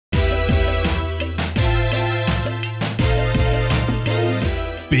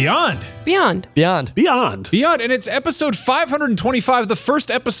Beyond. Beyond. And it's episode 525, the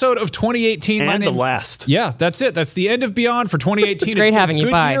first episode of 2018. And the last. Yeah, that's it. That's the end of Beyond for 2018. It's great having you.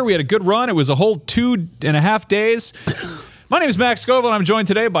 Bye. Year. We had a good run. It was a whole 2.5 days. My name is Max Scoville, and I'm joined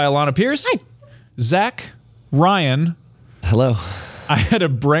today by Alanah Pierce. Hi. Zach, Ryan. Hello. I had a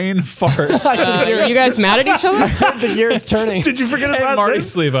brain fart. Are you guys mad at each other? The year's turning. Did you forget his last Marty name?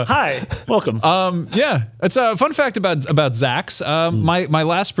 Sleva. Hi. Welcome. Yeah, it's a fun fact about Zach's. My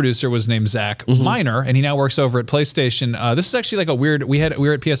last producer was named Zach Miner, and he now works over at PlayStation. This is actually like a weird. We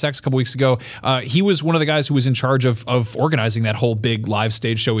were at PSX a couple weeks ago. He was one of the guys who was in charge of organizing that whole big live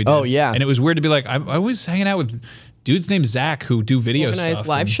stage show we did. Oh yeah, and it was weird to be like, I was hanging out with dudes named Zach who do video Organize stuff.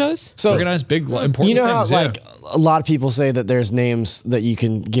 live shows? So organize big, important you know things. how like a lot of people say that there's names that you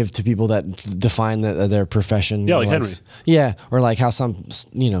can give to people that define their profession. Yeah, like Henry. Yeah, or like how some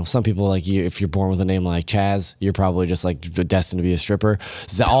people like you, if you're born with a name like Chaz, you're probably just like destined to be a stripper.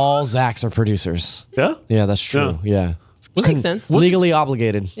 All Zachs are producers. Yeah? Yeah, that's true. Yeah. Makes sense. Legally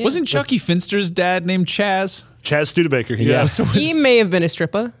obligated. Yeah. Wasn't Chucky Finster's dad named Chaz? Chaz Studebaker. Yeah. So He may have been a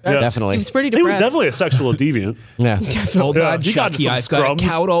stripper. Definitely. He was pretty He depressed. was definitely a sexual deviant. Yeah. Oh God, he got Chucky, some I've got to scrums.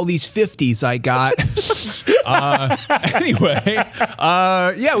 count all these 50s I got. Anyway,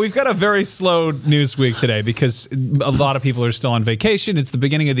 yeah, we've got a very slow news week today because a lot of people are still on vacation. It's the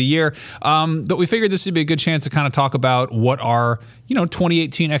beginning of the year, but we figured this would be a good chance to kind of talk about what our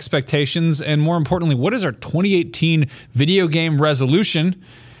 2018 expectations, and more importantly, what is our 2018 video game resolution?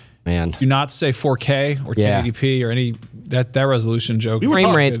 Man. Do not say 4K or 1080p or any that resolution joke.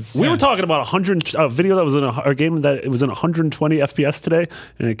 Frame rates. We were talking about a video that was in a game that it was in 120 FPS today,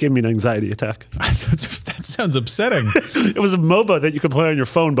 and it gave me an anxiety attack. That sounds upsetting. It was a MOBA that you could play on your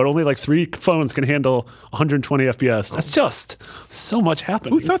phone, but only like 3 phones can handle 120 FPS. That's just so much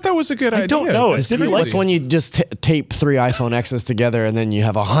happening. Who thought that was a good idea? I don't know. That's It didn't crazy. It's when you just tape 3 iPhone X's together and then you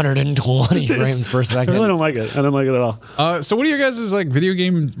have 120 frames per I second. really don't like it. I don't like it at all. So what are your guys' like video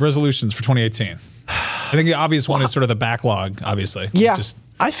game resolutions for 2018? I think the obvious one is sort of the backlog, obviously. Yeah.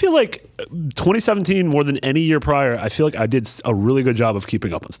 I feel like 2017, more than any year prior, I feel like I did a really good job of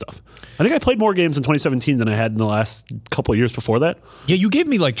keeping up on stuff. I think I played more games in 2017 than I had in the last couple of years before that. Yeah, you gave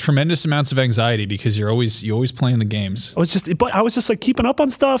me like tremendous amounts of anxiety because you always playing the games. I was just like keeping up on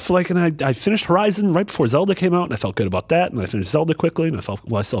stuff. Like, and I finished Horizon right before Zelda came out, and I felt good about that. And I finished Zelda quickly, and I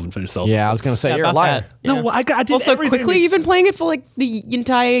still haven't finished Zelda. Yeah, I was going to say, you're a about liar. that. No, I did Also, everything. quickly, you've been playing it for like the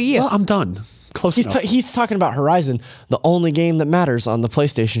entire year. Well, I'm done. Close enough. He's talking about Horizon, the only game that matters on the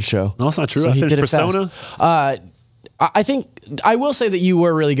PlayStation show. No, that's not true. So I he finished did it Persona. fast. I think I will say that you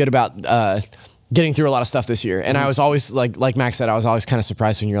were really good about getting through a lot of stuff this year, and I was always like Max said, I was always kind of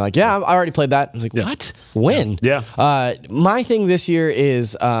surprised when you're like, "Yeah, I already played that." I was like, "What? When?" Yeah. My thing this year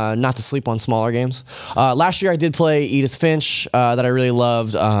is not to sleep on smaller games. Last year I did play Edith Finch that I really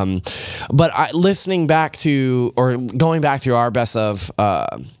loved, but listening back to or going back through our best of.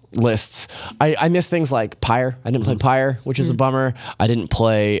 Lists. I missed things like Pyre. I didn't play Pyre, which is a bummer. I didn't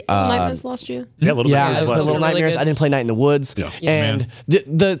play Nightmares last year. Yeah, a little yeah, bit. the Nightmares Little was really Nightmares. good. I didn't play Night in the Woods. Yeah. And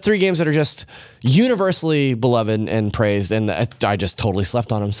the 3 games that are just universally beloved and praised, and I just totally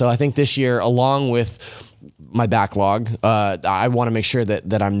slept on them. So I think this year, along with my backlog, I want to make sure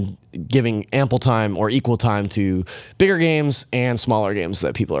that I'm giving ample time or equal time to bigger games and smaller games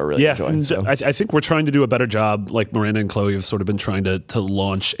that people are really enjoying. And So. I think we're trying to do a better job. Like Miranda and Chloe have sort of been trying to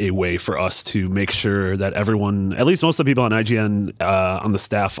launch a way for us to make sure that everyone, at least most of the people on IGN on the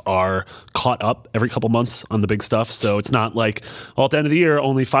staff, are caught up every couple months on the big stuff. So it's not like, well, at the end of the year,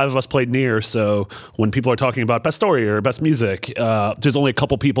 only 5 of us played Nier. So when people are talking about best story or best music, there's only a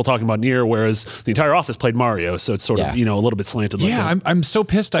couple people talking about Nier, whereas the entire office played Mario. So it's sort of, a little bit slanted. Yeah, like that. I'm so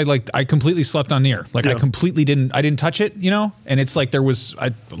pissed. I completely slept on Nier. Like I completely didn't touch it, and it's like there was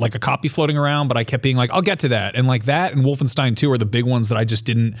like a copy floating around, but I kept being like, I'll get to that. And like that and Wolfenstein 2 are the big ones that I just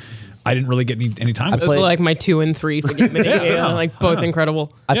didn't really get any time with. Those are like my 2 and 3 for Game of the Year. Like both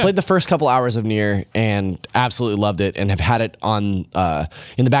incredible. I played the first couple hours of Nier and absolutely loved it, and have had it on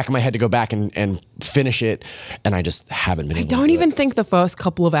in the back of my head to go back and finish it, and I just haven't been able to I don't do even it. think the first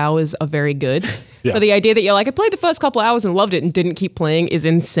couple of hours are very good. For the idea that you're like, I played the first couple of hours and loved it and didn't keep playing is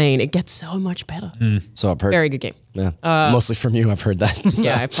insane. It gets so much better. So I've heard. Very good game. Yeah. Mostly from you, I've heard that. So.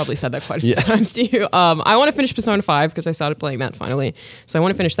 Yeah, I've probably said that quite a few times to you. I want to finish Persona 5 because I started playing that finally. So I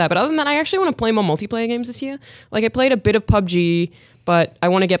want to finish that. But other than that, I actually want to play more multiplayer games this year. Like I played a bit of PUBG, but I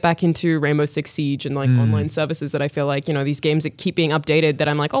want to get back into Rainbow Six Siege and like online services that I feel like, these games that keep being updated that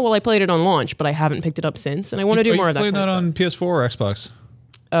I'm like, oh, well, I played it on launch, but I haven't picked it up since. And I want to do more of that. Playing kind that of on PS4 or Xbox?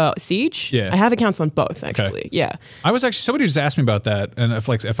 Siege? Yeah. I have accounts on both, actually. Yeah. I was actually, somebody just asked me about that, and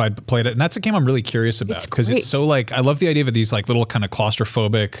if I'd played it, and that's a game I'm really curious about because it's so like, I love the idea of these like little kind of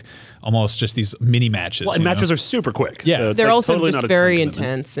claustrophobic, almost just these mini matches. Well, and matches are super quick. Yeah. so it's, They're like, also totally just not a very time commitment.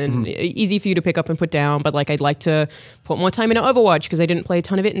 intense and easy for you to pick up and put down. But like, I'd like to put more time into Overwatch because I didn't play a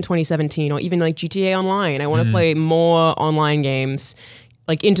ton of it in 2017, or even like GTA Online. I want to play more online games,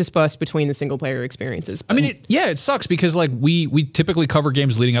 like interspersed between the single player experiences. I mean, it sucks because like we typically cover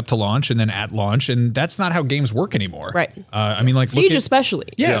games leading up to launch and then at launch, and that's not how games work anymore. Right. I mean, like Siege especially.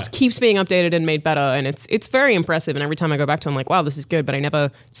 Yeah. It just keeps being updated and made better, and it's very impressive. And every time I go back to it, I'm like, wow, this is good, but I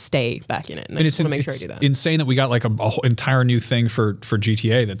never stay back in it. And I just want to make sure I do that. Insane that we got like a whole entire new thing for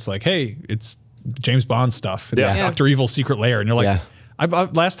GTA that's like, hey, it's James Bond stuff. It's like Dr. Evil's secret lair, and you're like.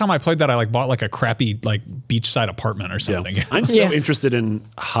 Last time I played that, I like bought like a crappy like beachside apartment or something. Yeah. I'm so interested in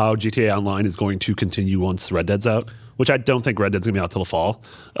how GTA Online is going to continue once Red Dead's out, which I don't think Red Dead's gonna be out till the fall.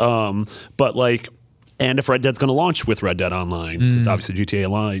 But like, and if Red Dead's going to launch with Red Dead Online, because obviously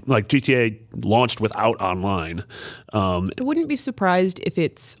GTA launched without online. I wouldn't be surprised if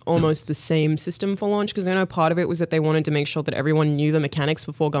it's almost the same system for launch, because I know part of it was that they wanted to make sure that everyone knew the mechanics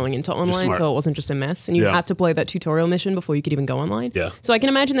before going into online, so it wasn't just a mess. And you had to play that tutorial mission before you could even go online. Yeah. So I can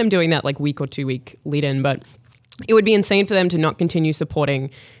imagine them doing that like week or 2 week lead in, but it would be insane for them to not continue supporting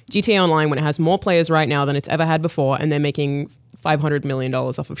GTA Online when it has more players right now than it's ever had before, and they're making $500 million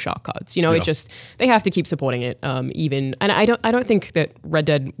off of shark cards. You know, it just, they have to keep supporting it. And I don't think that Red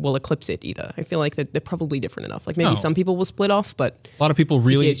Dead will eclipse it either. I feel like that they're probably different enough. Like maybe some people will split off, but a lot of people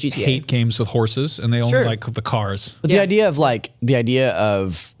really GTA. hate games with horses, and they only like the cars. But the idea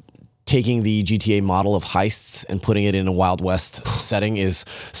of taking the GTA model of heists and putting it in a Wild West setting is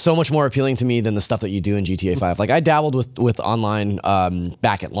so much more appealing to me than the stuff that you do in GTA 5. Like I dabbled with online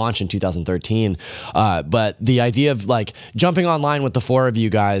back at launch in 2013, but the idea of like jumping online with the 4 of you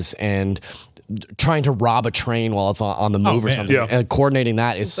guys and trying to rob a train while it's on the move or something, and coordinating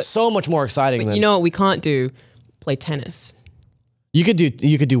that is so much more exciting than, you know what we can't do? Play tennis. You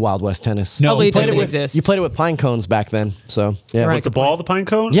could do Wild West tennis. No, Probably we played doesn't it with exist. You played it with pine cones back then, so yeah. Right. Was the ball the pine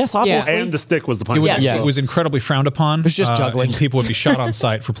cone? Yes, obviously. And the stick was the pine cone. It was incredibly frowned upon. It was just juggling. And people would be shot on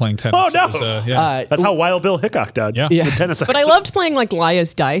sight for playing tennis. Oh, no. It was, That's how Wild Bill Hickok died. Yeah. With tennis. But I loved playing like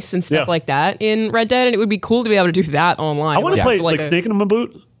Liar's Dice and stuff like that in Red Dead, and it would be cool to be able to do that online. I want to play like Snake in my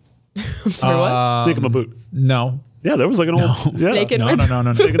boot. I'm sorry, what? Snake in my boot. No. Yeah, there was like an old Snake in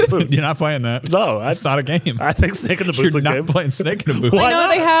No. Snake in the boot. You're not playing that. No, It's not a game. I think Snake in the Boot's You're a not game. playing Snake in the Boot. Why I know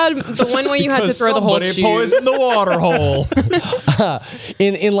they had the one where you had to Because throw the whole somebody shoes. poisoned the water hole.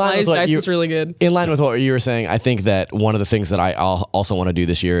 In line Liar's with what Dice you, was really good. in line with what you were saying, I think that one of the things that I also want to do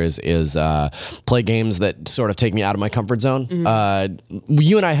this year is play games that sort of take me out of my comfort zone.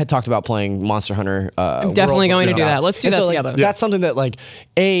 You and I had talked about playing Monster Hunter. I'm definitely going to do that. Let's do that together. That's something that like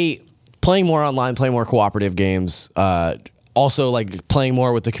playing more online, playing more cooperative games. Also, like playing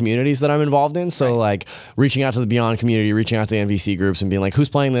more with the communities that I'm involved in. So, like reaching out to the Beyond community, reaching out to the NVC groups, and being like, "Who's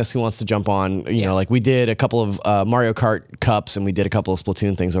playing this? Who wants to jump on?" You know, like we did a couple of Mario Kart Cups, and we did a couple of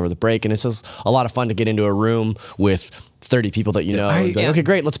Splatoon things over the break, and it's just a lot of fun to get into a room with 30 people that you know. And be like, okay,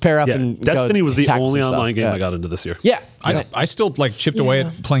 great, let's pair up and Destiny go was the tackle only some online stuff. game I got into this year. Yeah. I still like chipped away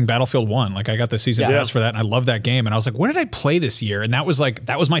at playing Battlefield 1. Like I got the season pass for that, and I love that game. And I was like, what did I play this year? And that was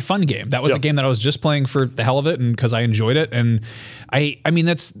my fun game. That was a game that I was just playing for the hell of it and because I enjoyed it. And I mean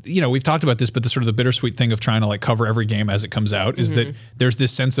that's, you know, we've talked about this, but the sort of the bittersweet thing of trying to like cover every game as it comes out is that there's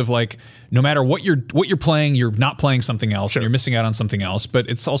this sense of like no matter what you're playing, you're not playing something else and you're missing out on something else. But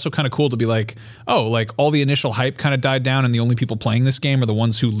it's also kind of cool to be like, oh, like all the initial hype kind of died down and the only people playing this game are the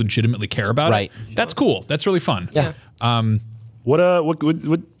ones who legitimately care about it. That's cool. That's really fun. Yeah. What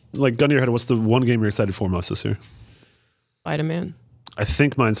like gun to your head, what's the one game you're excited for most this year? Spider-Man. I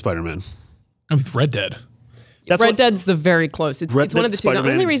think mine's Spider-Man. I'm with Red Dead. Red Dead's the very close. It's one of the two. The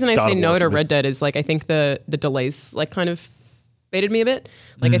Spider-Man, only reason I God say of no War to for me. Red Dead is like I think the delays like kind of faded me a bit.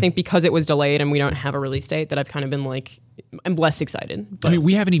 Like I think because it was delayed and we don't have a release date that I've kind of been like I'm less excited. But I mean,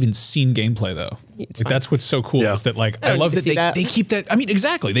 we haven't even seen gameplay though. It's Like, fine. that's what's so cool is that like I don't love need to that see they that. keep that. I mean,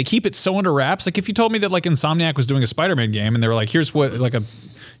 exactly. They keep it so under wraps. Like if you told me that like Insomniac was doing a Spider-Man game and they were like, here's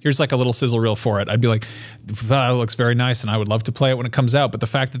like a little sizzle reel for it, I'd be like, that looks very nice and I would love to play it when it comes out. But the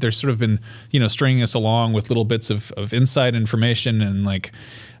fact that there's sort of been, you know, stringing us along with little bits of inside information and like,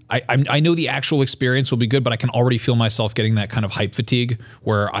 I know the actual experience will be good, but I can already feel myself getting that kind of hype fatigue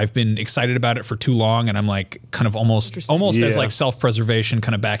where I've been excited about it for too long, and I'm like kind of almost as like self-preservation,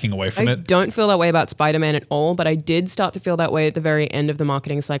 kind of backing away from I it. don't feel that way about Spider-Man at all, but I did start to feel that way at the very end of the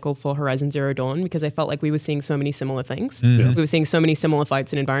marketing cycle for Horizon Zero Dawn, because I felt like we were seeing so many similar things. We were seeing so many similar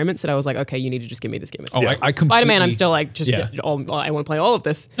fights and environments that I was like, okay, you need to just give me this game. Oh, I completely, Spider-Man, I'm still like, I want to play all of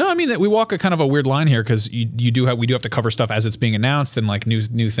this. No, I mean that we walk a kind of a weird line here because we do have to cover stuff as it's being announced and like new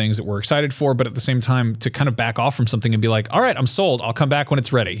things that we're excited for, but at the same time to kind of back off from something and be like, all right, I'm sold. I'll come back when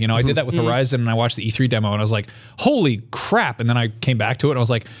it's ready. You know, I did that with Horizon, and I watched the E3 demo and I was like, holy crap! And then I came back to it and I was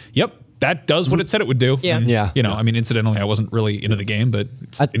like, yep, that does what it said it would do. Yeah, and, you know, I mean, incidentally, I wasn't really into the game, but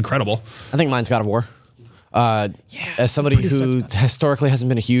it's incredible. I think mine's God of War. As somebody who historically hasn't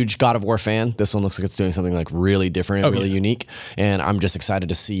been a huge God of War fan, this one looks like it's doing something like really different and really unique, and I'm just excited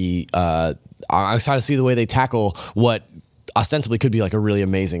to see. I'm excited to see the way they tackle what ostensibly could be like a really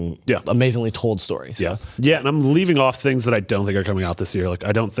amazingly told story. So. Yeah, and I'm leaving off things that I don't think are coming out this year. Like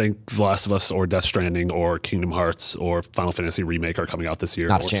I don't think The Last of Us or Death Stranding or Kingdom Hearts or Final Fantasy Remake are coming out this year.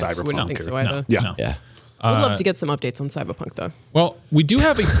 Not a or chance. Cyberpunk. Would not think so or, either. Yeah. I would love to get some updates on Cyberpunk though. Well, we do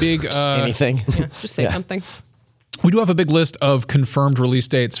have a big Anything. Yeah, just say something. We do have a big list of confirmed release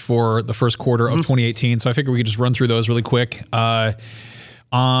dates for the first quarter of 2018, so I figured we could just run through those really quick.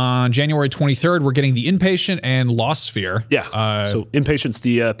 On January 23rd, we're getting The Inpatient and Lost Sphere. Yeah. So Impatient's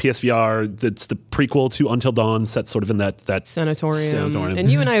the PSVR. That's the prequel to Until Dawn, set sort of in that Sanatorium.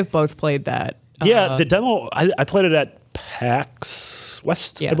 And you and I have both played that. Yeah, the demo, I played it at PAX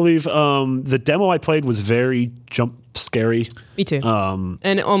West, I believe. The demo I played was very jump scary. Me too.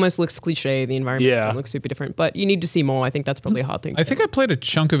 And it almost looks cliche. The environment don't look super different, but you need to see more. I think that's probably a hard thing. I think I played a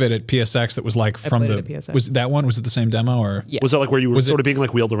chunk of it at PSX that was like from the. PSX. Was that one? Was it the same demo or? Yes. Was that like where you were sort of being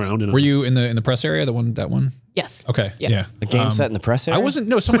like wheeled around? Were you in the press area? That one? Yes. Okay. Yeah. The game set in the press area? I wasn't.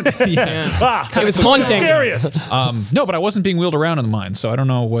 No, someone. It was haunting. Scariest. No, but I wasn't being wheeled around in the mine, so I don't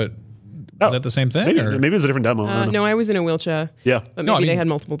know what. Is that the same thing? Maybe it was a different demo. I don't know. No, I was in a wheelchair. Yeah. But maybe they had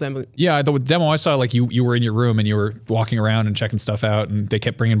multiple demos. Yeah, the demo I saw, like you were in your room and you were walking around and checking stuff out, and they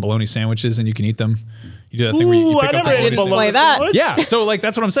kept bringing bologna sandwiches and you can eat them. You do that thing where you pick up the bologna sandwich. Play that. Yeah, so like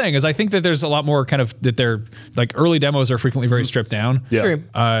that's what I'm saying is I think that there's a lot more kind of that they're like early demos are frequently very stripped down. Yeah. True.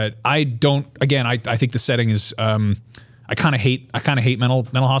 I don't. Again, I think the setting is. I kind of hate mental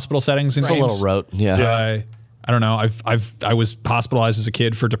hospital settings. It's a little rote. Yeah. I don't know. I was hospitalized as a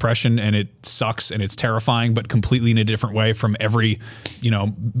kid for depression, and it sucks and it's terrifying, but completely in a different way from every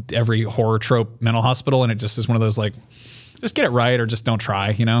horror trope mental hospital. And it just is one of those like, just get it right or just don't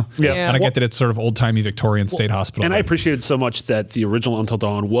try, you know? Yeah. And I get that it's sort of old timey Victorian state hospital. And I appreciated so much that the original Until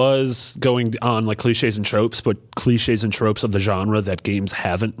Dawn was going on like cliches and tropes, but cliches and tropes of the genre that games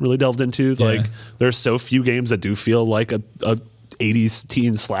haven't really delved into. Yeah. Like there's so few games that do feel like a 80s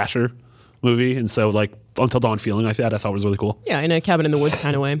teen slasher movie. And so like Until Dawn feeling like that I thought was really cool. Yeah, in a cabin in the woods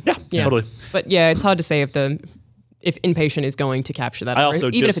kind of way. Yeah, totally. But yeah, it's hard to say if Inpatient is going to capture that,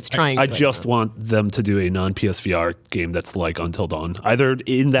 even if it's trying. I just want them to do a non-PSVR game that's like Until Dawn, either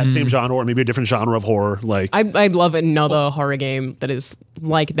in that same genre or maybe a different genre of horror. Like I'd love another horror game that is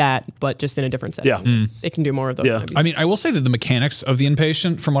like that, but just in a different setting. Yeah. They can do more of those. Yeah. I mean, I will say that the mechanics of The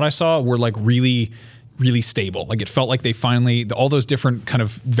Inpatient, from what I saw, were like really stable. Like it felt like they finally, all those different kind of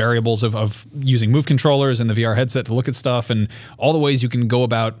variables of using move controllers and the VR headset to look at stuff and all the ways you can go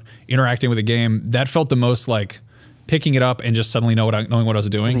about interacting with a game, that felt the most like picking it up and just suddenly knowing what I was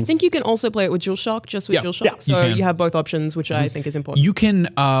doing. I think you can also play it with DualShock, just with DualShock. Yeah, so you have both options, which I think is important. You can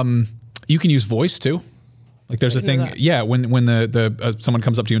use voice too. Like there's a thing, when the someone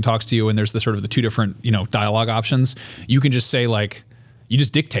comes up to you and talks to you, and there's the sort of the two different dialogue options. You can just say like, you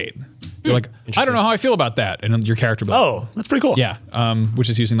just dictate. You're like, I don't know how I feel about that, and then your character. Oh, that's pretty cool. Yeah, which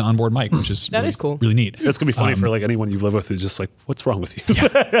is using the onboard mic, which is that is cool, really neat. That's gonna be funny for like anyone you've lived with who's just like, what's wrong with you?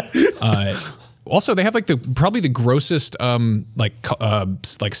 Yeah. Also, they have like probably the grossest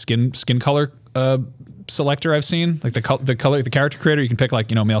like skin color selector I've seen. Like the character creator, you can pick like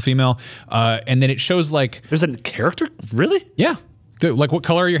male, female, and then it shows like there's a character, really? Yeah, like what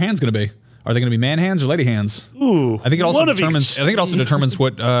color are your hands going to be? Are they going to be man hands or lady hands? Ooh, I think it also determines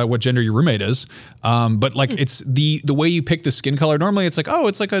what gender your roommate is. But like it's the way you pick the skin color. Normally it's like, oh,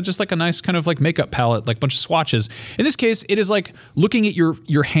 it's like just like a nice kind of like makeup palette, like a bunch of swatches. In this case, it is like looking at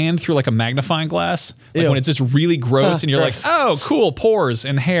your hand through like a magnifying glass. Like when it's just really gross and you're like, oh, cool, pores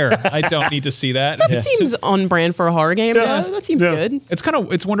and hair. I don't need to see that. That seems on brand for a horror game. Yeah. That seems good.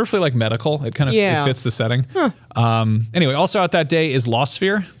 It's wonderfully like medical. It kind of it fits the setting. Anyway, also out that day is Lost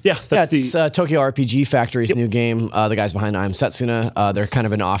Sphere. Yeah, that's It's Tokyo RPG Factory's new game. The guys behind I'm Setsuna. They're kind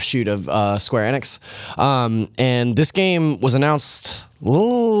of an offshoot of Square Enix. And this game was announced a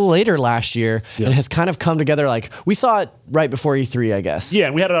little later last year and has kind of come together. Like, we saw it right before E3, I guess. Yeah,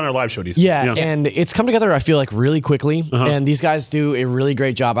 and we had it on our live show. Yeah, and it's come together, I feel like, really quickly. And these guys do a really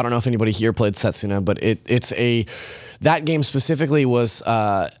great job. I don't know if anybody here played Setsuna, but that game specifically was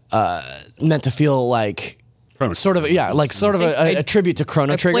meant to feel like sort of a tribute to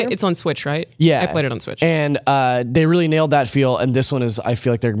Chrono Trigger. It's on Switch, right? Yeah, I played it on Switch, and they really nailed that feel. And this one is, I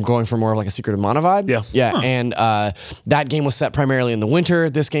feel like they're going for more of like a Secret of Mana vibe. Yeah. And that game was set primarily in the winter.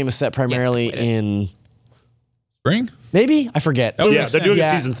 This game is set primarily in spring. Maybe I forget. Yeah, they're doing a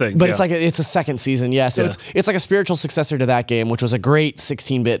season thing, but it's a second season. Yeah, so it's like a spiritual successor to that game, which was a great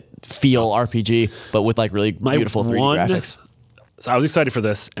 16-bit feel RPG, but with like really beautiful 3D graphics. So I was excited for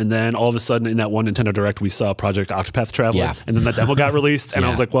this, and then all of a sudden, in that one Nintendo Direct, we saw Project Octopath Traveler, and then that demo got released, and I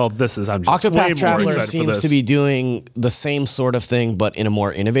was like, "Well, I'm just Octopath way more Traveler excited seems for this." to be doing the same sort of thing, but in a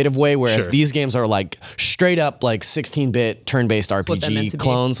more innovative way. Whereas these games are like straight up like 16-bit turn-based RPG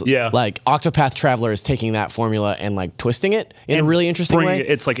clones. Yeah, like Octopath Traveler is taking that formula and like twisting it in a really interesting way.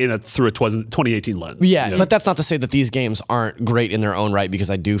 It's like through a 2018 lens. Yeah, but that's not to say that these games aren't great in their own right, because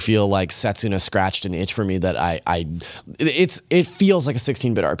I do feel like Setsuna scratched an itch for me that it feels like a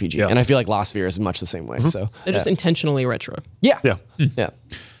 16-bit RPG, and I feel like Lost Sphere is much the same way. So they're just intentionally retro. Yeah.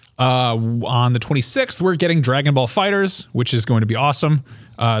 On the 26th, we're getting Dragon Ball Fighters, which is going to be awesome.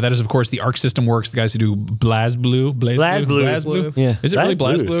 That is, of course, the Arc System Works, the guys who do BlazBlue. Yeah. Is it really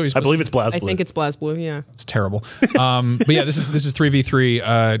BlazBlue? I believe it's BlazBlue. I think it's BlazBlue, yeah. It's terrible. But yeah, this is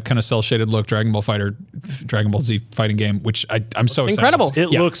 3v3 kind of cell-shaded look Dragon Ball Z fighting game, which I'm so excited. Incredible. It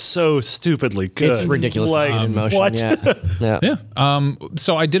looks so stupidly good. It's ridiculous to see it in motion. What? Yeah.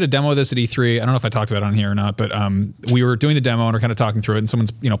 So I did a demo of this at E3. I don't know if I talked about it on here or not, but we were doing the demo and we're kind of talking through it, and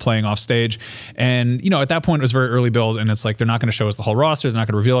someone's playing off stage, and at that point it was very early build, and it's like they're not going to show us the whole roster, they're not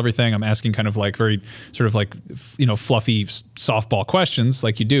going to reveal everything. I'm asking kind of like very sort of like fluffy softball questions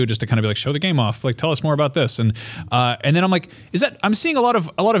like you do, just to kind of be like, show the game off, like tell us more about this, and then I'm like, I'm seeing a lot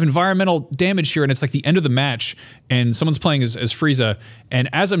of environmental damage here, and it's like the end of the match, and someone's playing as Frieza, and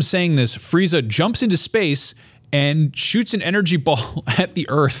as I'm saying this, Frieza jumps into space and shoots an energy ball at the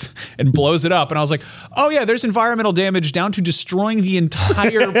Earth and blows it up. And I was like, oh yeah, there's environmental damage down to destroying the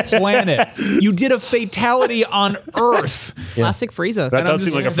entire planet. You did a fatality on Earth. Classic Frieza. That does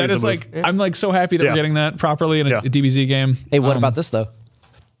seem like a Frieza move. I'm like so happy that we're getting that properly in a DBZ game. Hey, what about this though?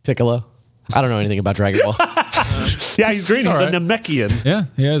 Piccolo. I don't know anything about Dragon Ball. Yeah, he's green. He's a Namekian. Yeah,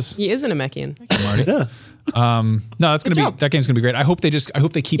 he is. He is a Namekian. Marty. Yeah. No, that game's gonna be great. I hope they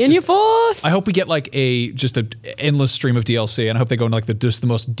keep. In your force. I hope we get like an endless stream of DLC, and I hope they go into like the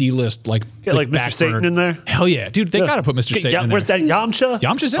most D-list like Mr. Satan in there. Hell yeah, dude! They gotta put Mr. Satan in there. Where's that Yamcha?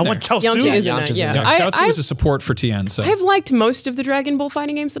 Yamcha's in there. I want Chaozu. Yamcha is in there. Yeah, Chaozu is a support for TN. So I've liked most of the Dragon Ball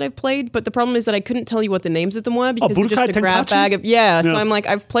fighting games that I've played, but the problem is that I couldn't tell you what the names of them were because it's just a grab bag of So I'm like,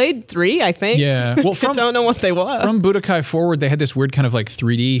 I've played 3, I think. Yeah, well, I don't know what they were. From Budokai forward, they had this weird kind of like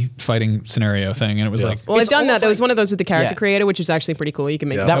 3D fighting scenario thing, and it was like, well, I've done that. There was one of those with the character creator, which is actually pretty cool. You can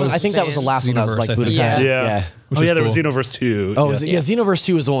make that was. I think that was the last one that was like Budokai. Yeah. There was Xenoverse 2. Oh, Xenoverse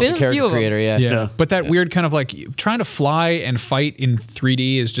 2 was the one with the character creator. Yeah. But that weird kind of like trying to fly and fight in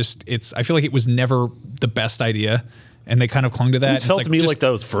 3D is just I feel like it was never the best idea. And they kind of clung to that. It felt to me like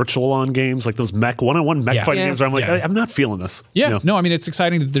those virtual on games, like those one-on-one mech fighting games where I'm like, I'm not feeling this. Yeah. No, I mean, it's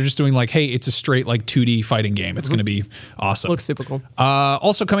exciting that they're just doing like, hey, it's a straight like 2D fighting game. It's going to be awesome. Looks super cool.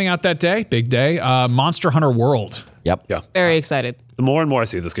 Also coming out that day, big day, Monster Hunter World. Yep. Yeah. Very excited. The more and more I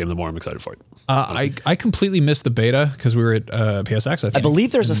see this game, the more I'm excited for it. I completely missed the beta because we were at PSX, I think. I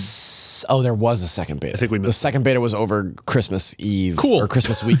believe there was a second beta. I think we missed the second beta was over Christmas Eve or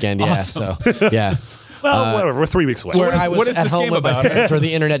Christmas weekend. Awesome. So yeah. Well, whatever. We're 3 weeks away. What is this game about? Where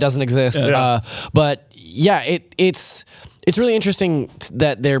the internet doesn't exist. But yeah, it's really interesting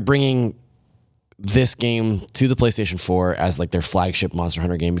that they're bringing this game to the PlayStation 4 as like their flagship Monster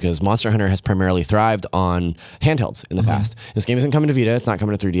Hunter game, because Monster Hunter has primarily thrived on handhelds in the past. This game isn't coming to Vita, it's not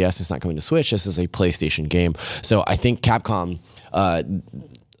coming to 3DS, it's not coming to Switch. This is a PlayStation game. So I think Capcom,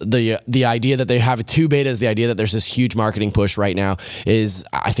 the idea that they have 2 betas, the idea that there's this huge marketing push right now is,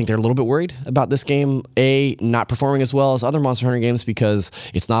 I think they're a little bit worried about this game, A, not performing as well as other Monster Hunter games because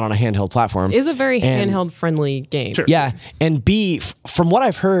it's not on a handheld platform. It is a very handheld-friendly game. Sure. Yeah, and B, from what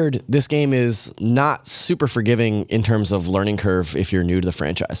I've heard, this game is not super forgiving in terms of learning curve if you're new to the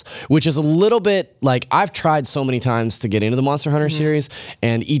franchise, which is a little bit like, I've tried so many times to get into the Monster Hunter series,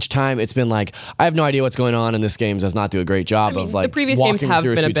 and each time it's been like, I have no idea what's going on, and this game does not do a great job of like the previous games have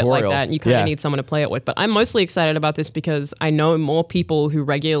been a a bit like tutorial. that, and you kind of Yeah. need someone to play it with. But I'm mostly excited about this because I know more people who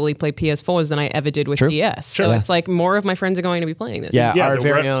regularly play PS4s than I ever did with DS. So Yeah. it's like more of my friends are going to be playing this. Yeah, Yeah, our the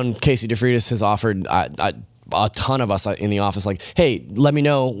very re- own Casey DeFreitas has offered a ton of us in the office, like, hey, let me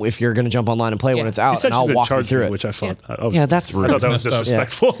know if you're going to jump online and play when Yeah. it's He out, said and I'll she's gonna walk you charge through me, it. which I thought. Yeah, that's rude. I thought that was That's messed up.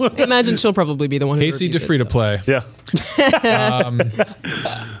 disrespectful. I imagine she'll probably be the one who Casey reviews DeFree it, to play. Yeah.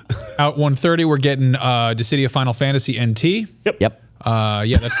 Out 130, we're getting Dissidia Final Fantasy NT. Yep. Yeah,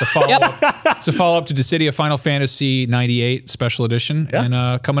 that's the follow up. It's a follow up to Dissidia Final Fantasy 98 Special Edition. Yeah.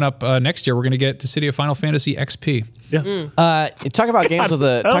 And coming up next year, we're going to get Dissidia Final Fantasy XP. Yeah. Talk about games with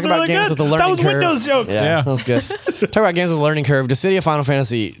a That was really games good. with a learning That was curve. Windows jokes. Yeah, that was good. Talk about games with a learning curve. Dissidia Final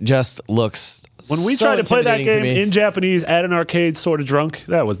Fantasy just looks When we so tried to play that intimidating to game me. in Japanese at an arcade, sort of drunk,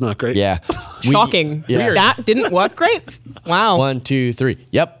 that was not great. Yeah. Shocking. Yeah. That didn't work great. Wow. 1, 2, 3.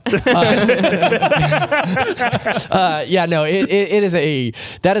 Yep. Yeah, no,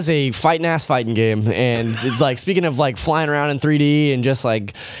 that is a fighting ass fighting game, and it's like, speaking of like flying around in 3D and just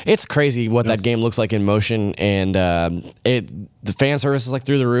like, it's crazy what that game looks like in motion, and the fan service is like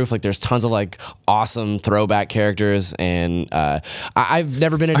through the roof. Like, there's tons of like awesome throwback characters, and I've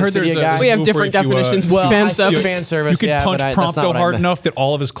never been a heard there's Dissidia a- guy. We have Move different where if you, definitions well, of fan I said service. fan service. You could yeah, punch but that's not Prompto what I hard meant. enough that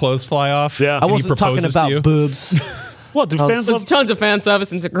all of his clothes fly off. Yeah. and I he wasn't talking proposes to you. about boobs. Well, do fans There's love tons of fan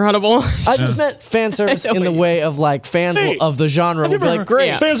service. It's incredible. I just meant fan service I know in the what you way of like fans Hey, of the genre will be like, great.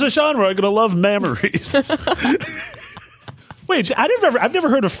 Yeah. fans of genre are gonna love memories. Wait, I've never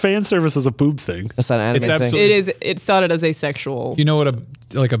heard of fan service as a boob thing. That's not an anime It's thing. absolutely- It started as asexual. You know what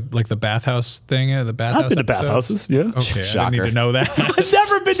like the bathhouse thing is? The bathhouse I've been to episodes? bathhouses. Yeah. Okay, I Shocker. didn't need to know that. I've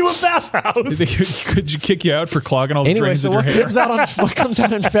never been to a bathhouse. Could you kick you out for clogging all the Anyway, drains so in your what hair? comes out on what comes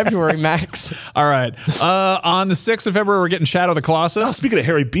out in February, Max? All right. On the 6th of February, we're getting Shadow of the Colossus. Speaking of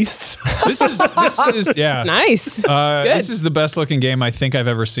hairy beasts, This is yeah. Nice. Good. This is the best looking game I think I've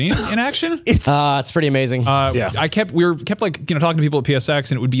ever seen in action. It's pretty amazing. Yeah. We were kept like talking to people at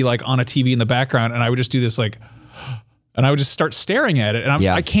PSX, and it would be like on a TV in the background, and I would just do this like, and I would just start staring at it, and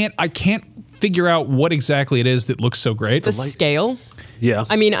Yeah. I can't figure out what exactly it is that looks so great. the scale. yeah.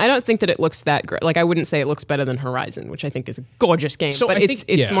 I mean, I don't think that it looks that great. Like, I wouldn't say it looks better than Horizon, which I think is a gorgeous game. So but I it's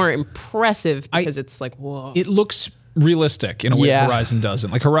think- yeah. more impressive because it's like, whoa. It looks realistic in a way Yeah. Horizon doesn't.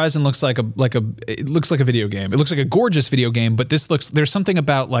 Like Horizon looks like it looks like a video game. It looks like a gorgeous video game, but there's something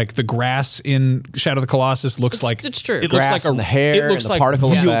about like the grass in Shadow of the Colossus looks like it's true. It Grass looks like and the hair it looks and the like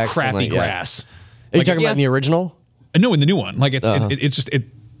particle real effects and, crappy like, yeah. grass. Are you talking yeah. about in the original? No, in the new one. Like it's just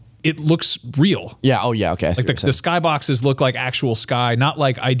it looks real. Yeah. Oh, yeah. Okay. I see Like what the you're sky boxes look like actual sky, not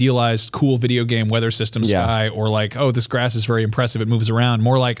like idealized cool video game weather system Yeah. sky, or like, oh, this grass is very impressive, it moves around.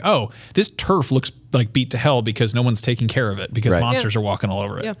 More like, oh, this turf looks like beat to hell because no one's taking care of it because Right. monsters are walking all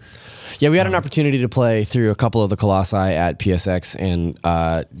over it. Yeah. Yeah, we had an opportunity to play through a couple of the Colossi at PSX, and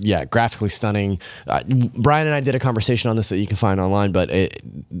yeah, graphically stunning. Brian and I did a conversation on this that you can find online, but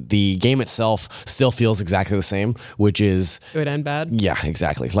the game itself still feels exactly the same, which is Good and bad. yeah,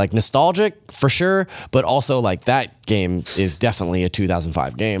 exactly. Like nostalgic for sure, but also like that game is definitely a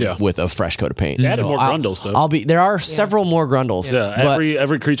 2005 game Yeah. with a fresh coat of paint. They added more grundles, though. There are several more grundles. Yeah, but,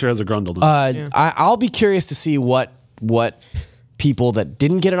 every creature has a grundle. I'll be curious to see what people that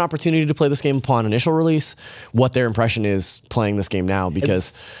didn't get an opportunity to play this game upon initial release, what their impression is playing this game now,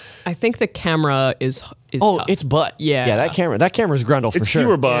 because I think the camera is tough. it's butt. Yeah. Yeah, that camera's grundle for It's sure.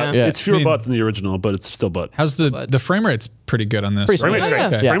 fewer butt. Yeah. It's fewer I mean- butt than the original, but it's still butt. How's the frame rate's pretty good on this? Pretty Frame rate's Oh, great. yeah.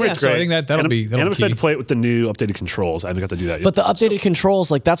 Okay. Yeah. Frame rate's So I great. think that'll and be and I'm excited key. to play it with the new updated controls. I haven't got to do that yet. But the updated controls,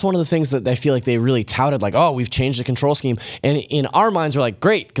 like that's one of the things that I feel like they really touted, like, oh, we've changed the control scheme. And in our minds, we're like,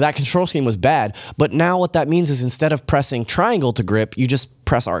 great, that control scheme was bad. But now what that means is instead of pressing triangle to grip, you just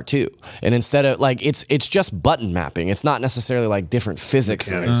press R2. And instead of like, it's just button mapping. It's not necessarily like different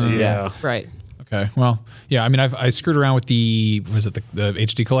physics. Mechanics, yeah. Right. Okay. Well, yeah. I mean, I screwed around with the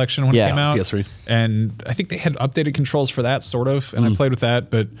HD collection when it Yeah, came out, PS3, and I think they had updated controls for that sort of, and I played with that,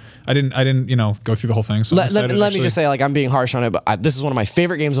 but I didn't go through the whole thing. So I'm Let excited, me actually. just say, like, I'm being harsh on it, but this is one of my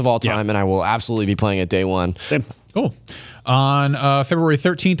favorite games of all time, and I will absolutely be playing it day one. Same. Cool. On February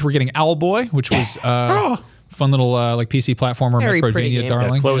 13th, we're getting Owlboy, which was fun little like PC platformer, Very pretty Metroidvania game.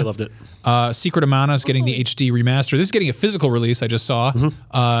 darling. Yeah, Chloe loved it. Secret of Mana is getting the HD remaster. This is getting a physical release. I just saw.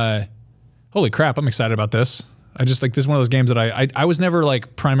 Holy crap! I'm excited about this. I just like this is one of those games that I was never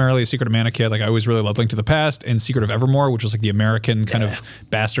like primarily a Secret of Mana kid. Like I always really loved Link to the Past and Secret of Evermore, which was like the American kind of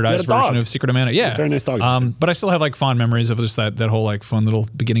bastardized dog. version of Secret of Mana. Yeah, Very nice dog. But I still have like fond memories of just that whole like fun little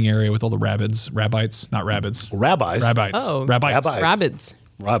beginning area with all the rabbites, not rabbits, Rabbis. rabbites, Oh. rabbites. Rabbites.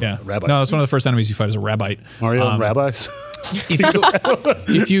 Rabbids. Yeah. Rabbis. No, that's one of the first enemies you fight is a rabbite. Mario and rabbis.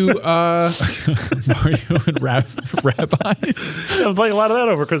 If you Mario and rabbis. I'm playing a lot of that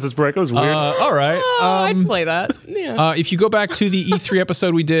over Christmas break. It was weird. All right. Oh, I'd play that. Yeah. If you go back to the E3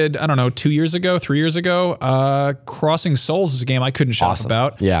 episode we did, I don't know, 3 years ago, Crossing Souls is a game I couldn't shut up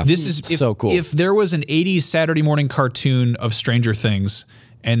about. Yeah. This is so cool. If there was an 80s Saturday morning cartoon of Stranger Things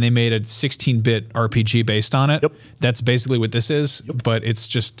and they made a 16-bit RPG based on it, that's basically what this is, but it's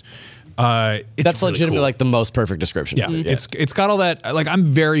just it's That's really legitimately cool. like the most perfect description. Yeah, it's got all that. Like, I'm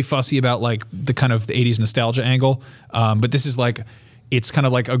very fussy about like the kind of the 80s nostalgia angle, but this is like, it's kind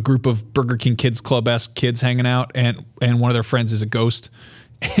of like a group of Burger King Kids Club-esque kids hanging out, and one of their friends is a ghost.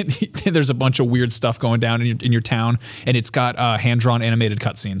 And there's a bunch of weird stuff going down in your town, and it's got hand-drawn animated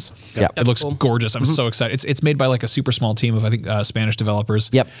cutscenes. Yeah. It looks cool. gorgeous. I'm so excited. It's made by like a super small team of, I think, Spanish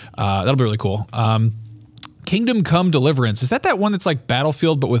developers. Yep. That'll be really cool. Kingdom Come Deliverance. Is that one that's like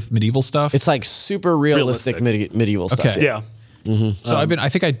Battlefield but with medieval stuff? It's like super realistic, medieval stuff. Okay. yeah. So I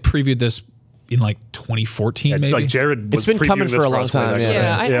think I previewed this in like 2014 maybe. Like Jared was It's been coming previewing for this a long us way time, back yeah.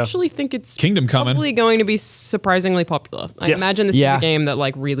 then. Yeah, I actually think it's Kingdom coming. probably going to be surprisingly popular. I Yes. imagine this is Yeah. a game that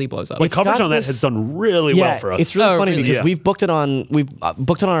like really blows up. Like coverage got on that this- has done really well for us. It's really Oh, funny really? because Yeah. we've booked it on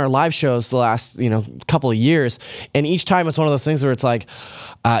our live shows the last couple of years, and each time it's one of those things where it's like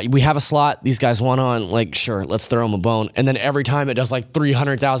we have a slot, these guys want on, like sure, let's throw them a bone, and then every time it does like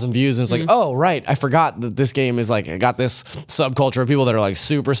 300,000 views, and it's like oh right, I forgot that this game is like got this subculture of people that are like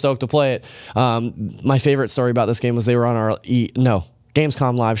super stoked to play it. My favorite story about this game was they were on our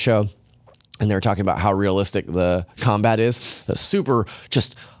Gamescom live show, and they were talking about how realistic the combat is. The super,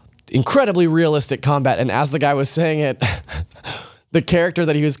 just incredibly realistic combat. And as the guy was saying it, the character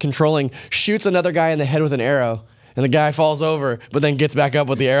that he was controlling shoots another guy in the head with an arrow. And the guy falls over, but then gets back up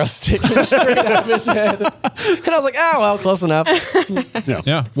with the arrow sticking straight out of his head. And I was like, oh, well, close enough.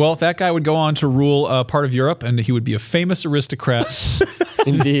 Yeah. Well, that guy would go on to rule part of Europe, and he would be a famous aristocrat.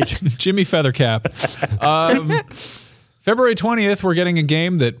 Indeed. Jimmy Feathercap. February 20th, we're getting a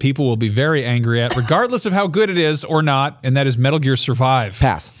game that people will be very angry at, regardless of how good it is or not, and that is Metal Gear Survive.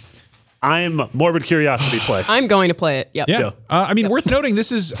 Pass. I'm morbid curiosity play. I'm going to play it. Yep. Yeah. I mean, worth noting,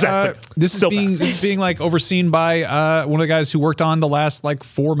 this is Still being like overseen by one of the guys who worked on the last like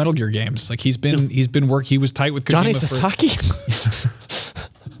 4 Metal Gear games. Like he was tight with Kojima Johnny for- Sasaki?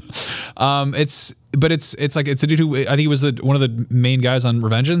 It's like it's a dude who I think he was one of the main guys on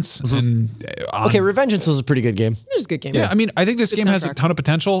Revengeance. And Okay, Revengeance was a pretty good game. It was a good game. yeah, I mean, I think this game has a soundtrack. ton of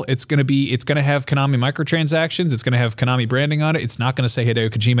potential. It's gonna have Konami microtransactions. It's gonna have Konami branding on it. It's not gonna say Hideo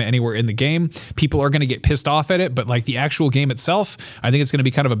Kojima anywhere in the game. People are gonna get pissed off at it, but like the actual game itself, I think it's gonna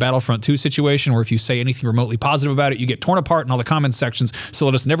be kind of a Battlefront 2 situation where if you say anything remotely positive about it, you get torn apart in all the comments sections. So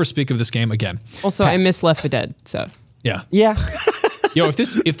let us never speak of this game again. Also, I miss Left 4 Dead. So Yeah. Yeah. Yo, if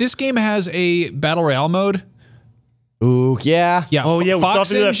this game has a battle royale mode, Ooh, yeah. yeah. Oh yeah, we still have Fox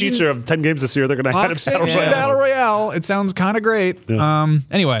to do that Engine- feature of 10 games this year. They're going to have Fox a battle Engine royale. Battle Royale. It sounds kind of great.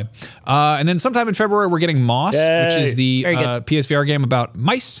 Anyway, and then sometime in February we're getting Moss, Yay. which is the Very good. PSVR game about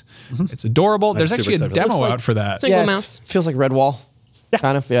mice. It's adorable. There's super actually a excited. demo Looks like- out for that. Single Yeah, mouse. feels like Redwall.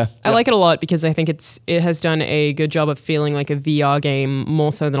 Kind of, yeah. I like it a lot because I think it has done a good job of feeling like a VR game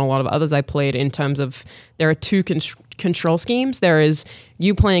more so than a lot of others I played in terms of there are two control schemes. There is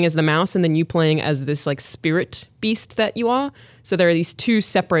you playing as the mouse and then you playing as this like spirit beast that you are. So there are these two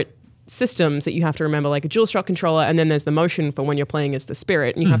separate systems that you have to remember, like a DualShock controller, and then there's the motion for when you're playing as the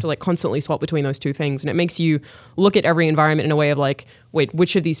spirit, and you have to like constantly swap between those two things, and it makes you look at every environment in a way of like, wait,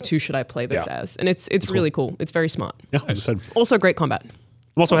 which of these two should I play this as? And it's really cool. It's very smart. Yeah, I'm excited. Also great combat.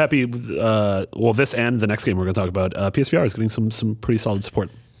 I'm also happy with, this and the next game we're going to talk about. PSVR is getting some pretty solid support.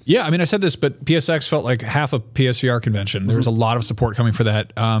 Yeah, I mean, I said this, but PSX felt like half a PSVR convention. There was a lot of support coming for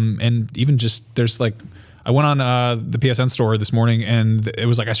that, and even just there's like. I went on the PSN store this morning, and it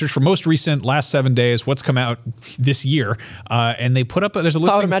was like I searched for most recent last 7 days, what's come out this year, and they put up there's a listing.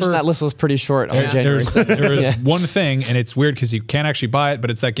 I would imagine for, that list was pretty short on January. There's one thing, and it's weird because you can't actually buy it,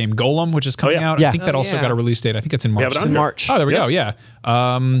 but it's that game Golem, which is coming out. Yeah. I think that also yeah. got a release date. I think it's in March. have it on It's in here. March. Oh, there we go. Yeah.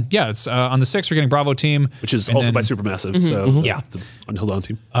 It's on the 6th. We're getting Bravo Team, Which is and also then- by Supermassive. So Yeah. the Until Dawn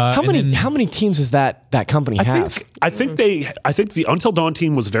team. How many teams does that company have? I think the Until Dawn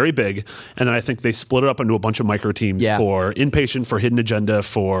team was very big, and then I think they split it up into a bunch of micro teams for Inpatient, for Hidden Agenda,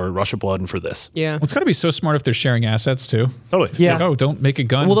 for Rush of Blood, and for this. Yeah. Well, it's got to be so smart if they're sharing assets too. Totally. It's Yeah. like, oh, don't make a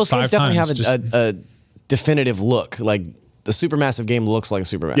gun. Well, those 5 games definitely times. have Just- a definitive look. Like the Supermassive game looks like a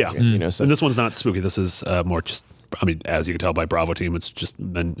Supermassive Yeah. game. You know, so And this one's not spooky. This is more just I mean, as you can tell by Bravo Team, it's just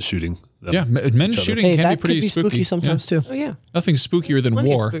men shooting. Them Yeah, men shooting Hey, can that be pretty could be spooky sometimes too. Oh yeah, Nothing spookier than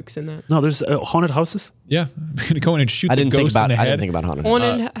plenty of war. spooks in that. No, there's haunted houses. Yeah, we're gonna go in and shoot I the didn't think ghost about. in the I head. didn't think about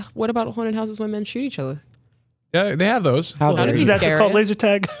haunted. What about haunted houses when men shoot each other? Yeah, they have those. How How dare did you. he That's just scare called you? laser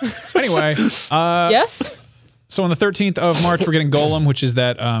tag. Anyway, Yes. so on the 13th of March, we're getting Golem, which is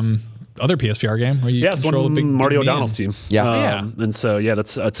that other PSVR game where you Yeah, it's control one a big Marty big O'Donnell's man. team. Yeah. And so yeah,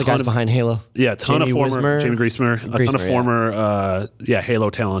 that's a The ton guys of behind Halo. yeah, a ton of Jamie former Wismer. Jamie Griesmer, a ton of Griesmer, yeah. former Halo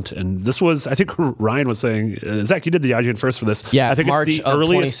talent. And this was, I think Ryan was saying, Zach, you did the IGN first for this. Yeah, I think March it's the of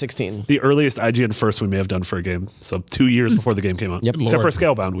earliest, 2016. the earliest IGN first we may have done for a game. So 2 years before the game came out. Yep. Except Lord. for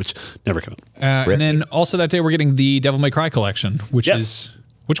Scalebound, which never came out. And then also that day, we're getting the Devil May Cry collection, which Yes. is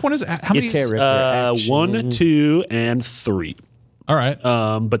which one is how many? It's Character action. 1, 2, and 3. All right.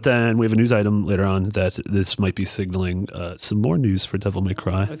 But then we have a news item later on that this might be signaling some more news for Devil May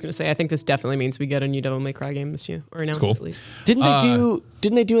Cry. I was gonna say I think this definitely means we get a new Devil May Cry game this year or announced cool. at least. Didn't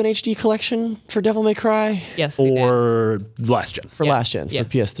they do an HD collection for Devil May Cry Yes. They did. Or last gen. for Yeah. last gen Yeah. for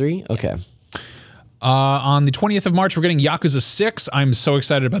PS3? Okay. On the 20th of March, we're getting Yakuza 6. I'm so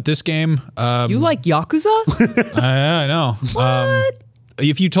excited about this game. You like Yakuza? I know.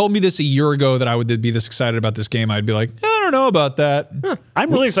 If you told me this a year ago that I would be this excited about this game, I'd be like, I don't know about that.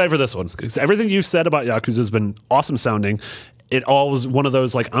 I'm really excited for this one because everything you've said about Yakuza has been awesome sounding. It all was one of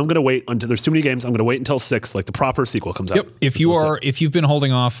those like I'm gonna wait until there's too many games. I'm gonna wait until 6, like the proper sequel comes out. Yep. If you've been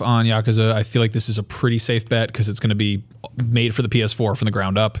holding off on Yakuza, I feel like this is a pretty safe bet because it's going to be made for the PS4 from the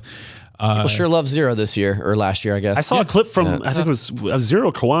ground up. Well, sure love Zero this year or last year, I guess. I saw a clip from I think it was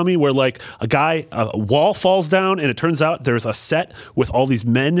Zero Kiwami where like a wall falls down and it turns out there's a set with all these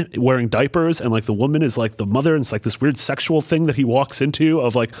men wearing diapers and like the woman is like the mother and it's like this weird sexual thing that he walks into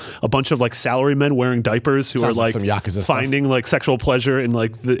of like a bunch of like salary men wearing diapers who Sounds are like like some Yakuza stuff. finding like sexual pleasure in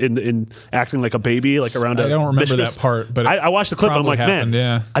like in acting like a baby like around I a don't remember mistress. that part, but it I watched the clip and I'm probably like, happened,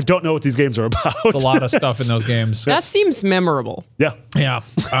 man, yeah. I don't know what these games are about. There's a lot of stuff in those games. That seems memorable. Yeah. Yeah,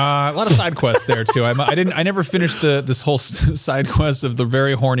 a lot of side quests there too. I never finished this whole side quest of the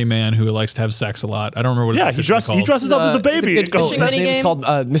very horny man who likes to have sex a lot. I don't remember what. Yeah, it's he officially called. dresses up as a Is it baby. good and goes, fishing His name is minigame? called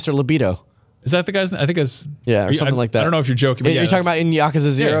Mr. Libido. Is that the guy's? I think it's Yeah, or are you- something like that. I don't know if you're joking. But You're talking about in Yakuza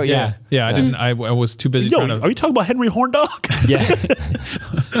Zero? Yeah. Yeah. I didn't. I was too busy Yo, trying to are you talking about Henry Horndog? Yeah.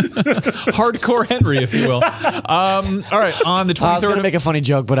 hardcore Henry, if you will. All right, on the 23rd. I was going to make a funny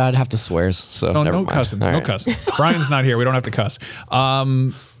joke, but I'd have to swears. So No, never no mind. cussing. All No right. cussing. Brian's not here. We don't have to cuss.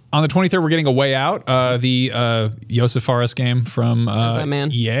 On the 23rd, we're getting A Way Out, the Josef Fares game from that man?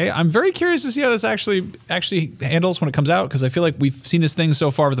 EA. I'm very curious to see how this actually handles when it comes out because I feel like we've seen this thing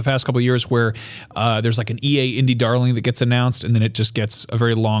so far over the past couple of years where there's like an EA indie darling that gets announced and then it just gets a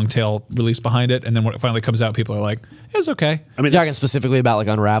very long tail release behind it, and then when it finally comes out, people are like, "It's okay." I mean, Talking specifically about like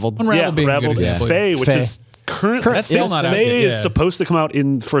Unraveled. Unraveled being a good Unraveled and example. Faye, which Faye. is current. That's still not out Faye yet, is yeah. supposed to come out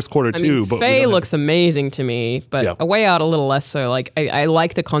in first quarter I too. mean, But we Faye don't looks amazing to me, but Yeah. A Way Out a little less so. Like I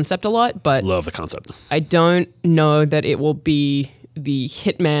like the concept a lot, but love the concept. I don't know that it will be the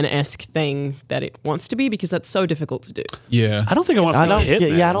Hitman-esque thing that it wants to be because that's so difficult to do. Yeah. I don't think I want to I be don't.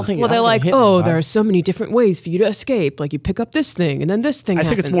 hit. Yeah, I don't think. Well, I they're don't like, think oh, Hitman there are vibe. so many different ways for you to escape. Like you pick up this thing and then this thing I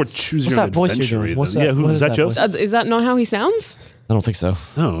think happens. it's more choose What's your own that voice you're adventure. doing? even. What's that- Yeah, who what is is that, that Joseph? Is that not how he sounds? I don't think so.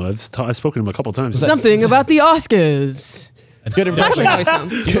 No, I've spoken to him a couple times. Something about the Oscars. Good That's actually how he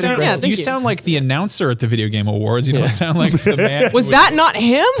sounds. You sound, Yeah, thank you sound like the announcer at the video game awards. You don't sound like the man. Was that not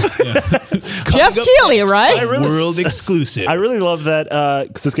him? Jeff Keighley, right? world exclusive? I really love that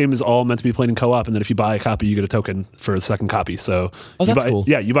because this game is all meant to be played in co-op, and then if you buy a copy, you get a token for the second copy. So, Oh, you that's buy, cool.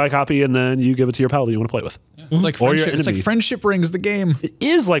 Yeah, you buy a copy, and then you give it to your pal that you want to play with. It's like Or your friendship. It's like enemy. friendship rings the game. It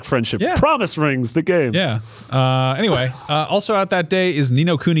is like friendship. Yeah. Promise rings the game. Yeah. Anyway, also out that day is Ni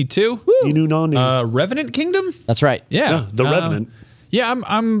no Kuni 2, You know, no. Revenant Kingdom. That's right. Yeah, The Revenant. Yeah,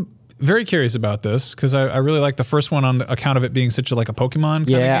 I'm very curious about this because I really like the first one on the account of it being such a Kind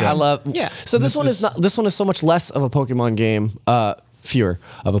Yeah, of game. I love. Yeah. So this one is not. This one is so much less of a Pokemon game. Fewer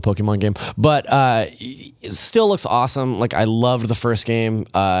of a Pokemon game, but it still looks awesome. Like I loved the first game.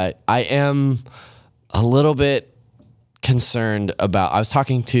 I am a little bit concerned about. I was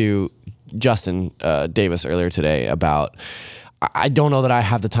talking to Justin Davis earlier today about. I don't know that I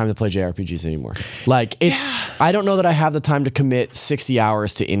have the time to play JRPGs anymore. Like I don't know that I have the time to commit 60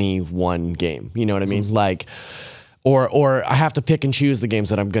 hours to any one game. You know what I mean? Like, or I have to pick and choose the games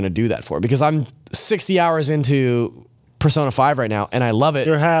that I'm going to do that for because I'm 60 hours into Persona 5 right now, and I love it.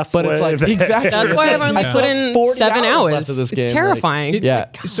 You're halfway but it's like there. exactly. That's why I've only put in 7 hours. left of this game. It's terrifying.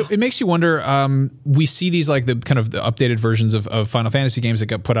 Yeah. So it makes you wonder. We see these like the kind of the updated versions of Final Fantasy games that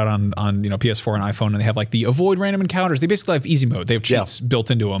got put out on PS4 and iPhone, and they have like the avoid random encounters. They basically have easy mode. They have cheats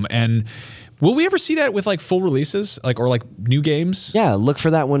built into them. And will we ever see that with like full releases, like or like new games? Yeah, look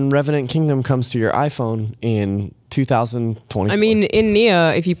for that when Revenant Kingdom comes to your iPhone in 2024. I mean, in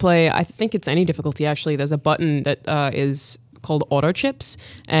Nier, if you play, I think it's any difficulty actually, there's a button that is called auto chips,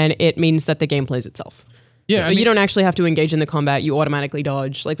 and it means that the game plays itself. Yeah, But you don't actually have to engage in the combat, you automatically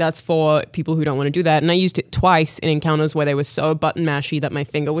dodge. Like that's for people who don't want to do that. And I used it twice in encounters where they were so button mashy that my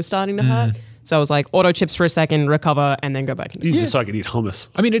finger was starting to hurt. So I was like, auto chips for a second, recover, and then go back. Easy, so I could eat hummus.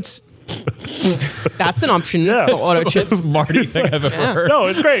 I mean, it's That's an option for auto chips. Marty thing I've ever heard. No,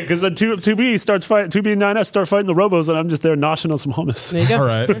 it's great because then 2B starts fighting, 2B and 9S start fighting the robos, and I'm just there noshing on some hummus. There you go. All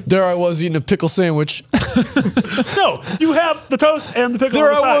right. there I was eating a pickle sandwich. No, you have the toast and the pickle. There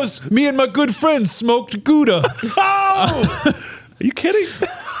on the I side. was. Me and my good friend smoked Gouda. Oh! Are you kidding?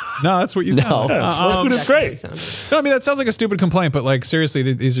 No, that's what you sound. No. like. Smoke food is great. No, I mean that sounds like a stupid complaint, but like seriously,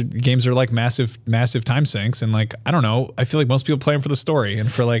 these games are like massive time sinks, and like I don't know. I feel like most people play them for the story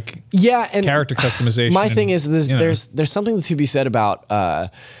and for like Yeah, and character customization. My thing is this: you know. there's something to be said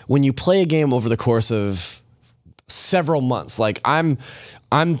about when you play a game over the course of several months. Like I'm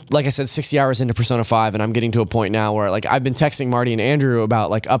like I said, 60 hours into Persona 5, and I'm getting to a point now where like I've been texting Marty and Andrew about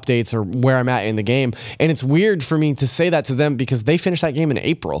like updates or where I'm at in the game, and it's weird for me to say that to them because they finished that game in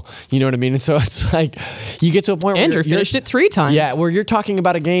April. You know what I mean? And so it's like you get to a point where Andrew finished it 3 times. Yeah, where you're talking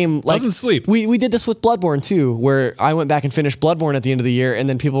about a game like Doesn't sleep. We did this with Bloodborne too, where I went back and finished Bloodborne at the end of the year, and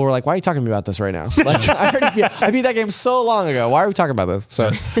then people were like, "Why are you talking to me about this right now?" Like I beat that game so long ago. Why are we talking about this? So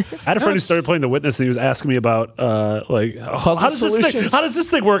I had a friend who started playing The Witness, and he was asking me about like how does this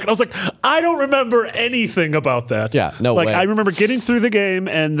thing work? And I was like, I don't remember anything about that. Yeah, no like, way. I remember getting through the game,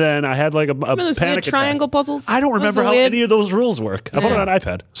 and then I had like a Remember those panic weird triangle attack. puzzles? I don't Those remember are how weird. any of those rules work. I put it on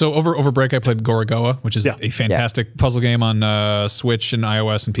iPad. So over break, I played Gorogoa, which is a fantastic puzzle game on Switch and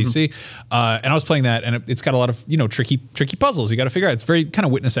iOS and PC. And I was playing that, and it's got a lot of tricky puzzles. You got to figure out. It's very kind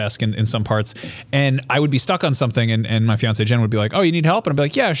of Witness-esque in some parts. And I would be stuck on something, and my fiance Jen would be like, "Oh, you need help?" And I'd be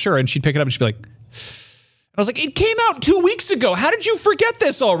like, "Yeah, sure." And she'd pick it up, and she'd be like. I was like, it came out 2 weeks ago. How did you forget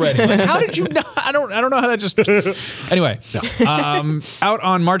this already? Like, how did you not? I don't know how that just. Anyway, out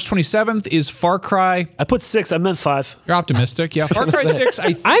on March 27th is Far Cry. I put 6. I meant 5. You're optimistic, yeah. Far Cry 6,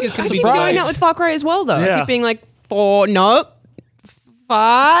 I think I'm is going to be keep doing good. that with Far Cry as well, though. I Yeah. keep being like 4, no,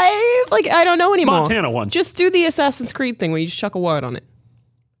 5. Like I don't know anymore. Montana one. Just do the Assassin's Creed thing where you just chuck a word on it.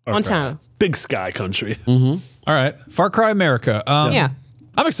 Montana. Big Sky Country. All right, Far Cry America. Yeah.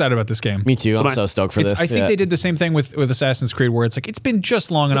 I'm excited about this game. me too. I'm so stoked for this. I think they did the same thing with Assassin's Creed, where it's like it's been just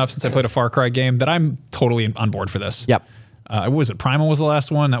long enough since I played a Far Cry game that I'm totally on board for this. Yep. What was it? Primal was the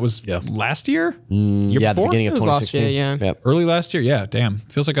last one. That was last year. Year Yeah, the before? beginning of It was last 2016. year, yeah. Yep. Early last year. Yeah, damn.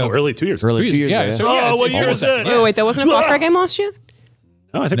 Feels like a Early 2 years. Early 2 years Yeah. ago. So yeah, it's what year almost was it? Wait, there wasn't a Far Cry game last year?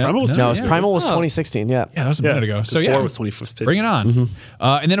 No, I think Primal was no. No, it was Yeah. Primal was 2016. Yeah. Yeah, that was a minute ago. So 4 yeah, was 2015. bring it on.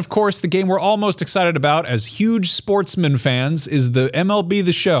 And then of course the game we're all most excited about as huge sportsman fans is the MLB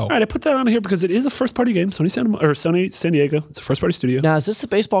The Show. All right, I put that on here because it is a first-party game. Sony San Diego. It's a first-party studio. Now, is this a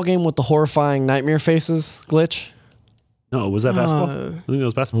baseball game with the horrifying nightmare faces glitch? No, was that basketball? I think it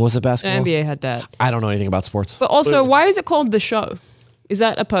was basketball. Was it The basketball? NBA had that. I don't know anything about sports. But also, why is it called The Show? Is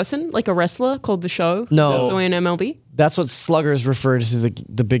that a person, like a wrestler called The Show? No. Who's also in MLB? That's what sluggers refer to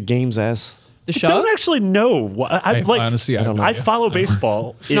the big games as. The I Show? don't actually know. I like. honestly, I don't know. I follow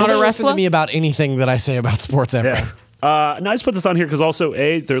baseball. not a Don't listen wrestler? to me about anything that I say about sports ever. Yeah. No, I just put this on here because also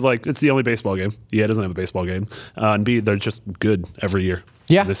they're like it's the only baseball game. EA doesn't have a baseball game, and B, they're just good every year.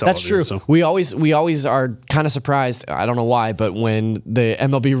 Yeah, They sell that's every true. year, so. We always are kind of surprised. I don't know why, but when the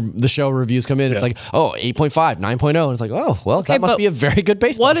MLB The Show reviews come in, it's Yeah. like, oh, 8.5, 9.0. And it's like, oh, well, that must but be a very good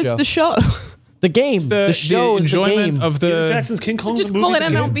baseball What show. is The Show? The game? The show is the enjoyment game. of Peter the Jackson's King Kong. Just the call movie, it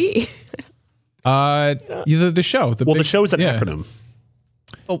the game. MLB. the show. Well, big- the show is an yeah. acronym.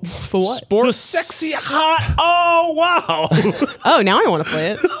 For what? Sports. The sexy hot. Oh wow! Oh, now I want to play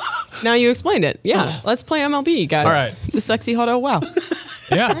it. Now you explained it. Yeah, let's play MLB, guys. All right. The sexy hot. Oh wow.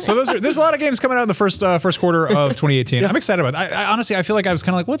 Yeah, so there's a lot of games coming out in the first quarter of 2018. I'm excited about it. I honestly, I feel like I was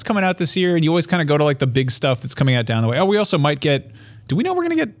kind of like, what's coming out this year? And you always kind of go to like the big stuff that's coming out down the way. Oh, we also might get. Do we know we're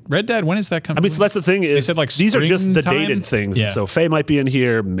going to get Red Dead? When is that coming? I mean, so that's the thing is said, like, these are just the springtime? dated things. Yeah. So Faye might be in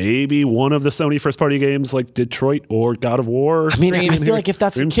here. Maybe one of the Sony first party games like Detroit or God of War. I mean, I Dreams. feel like if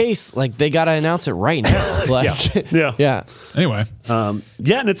that's the case, like they got to announce it right now. Like, Yeah. yeah. Anyway,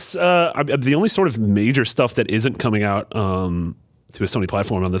 Yeah, and it's the only sort of major stuff that isn't coming out to a Sony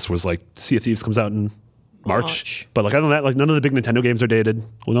platform on this was like Sea of Thieves comes out in March. But like other than that, like none of the big Nintendo games are dated.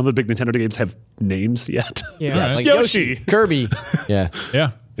 Well, none of the big Nintendo games have names yet. Yeah. It's like Yoshi. Kirby. Yeah.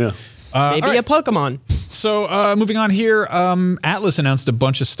 Yeah. Yeah. Maybe a Pokemon. So moving on here, Atlas announced a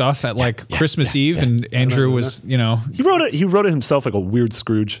bunch of stuff at like Christmas Eve, and Andrew was, you know, He wrote it himself like a weird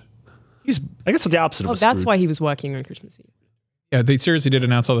Scrooge. I guess the opposite of a That's Scrooge. why he was working on Christmas Eve. yeah, they seriously did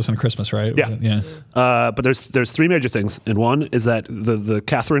announce all this on Christmas, right? Yeah. Yeah. But there's three major things, and one is that the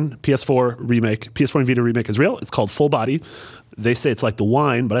Catherine PS4 remake, PS4 and Vita remake is real. It's called Full Body. They say it's like the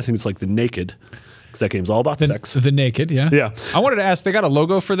wine, but I think it's like the naked, because that game's all about sex. The naked, yeah. Yeah. I wanted to ask, they got a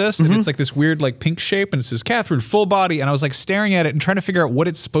logo for this, and it's like this weird like pink shape, and it says Catherine Full Body, and I was like staring at it and trying to figure out what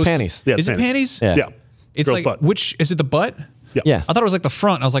it's supposed Panties. to. Yeah, Is it panties. panties? Yeah. Yeah. It's Girl's like butt. which is it? The butt? Yeah. I thought it was like the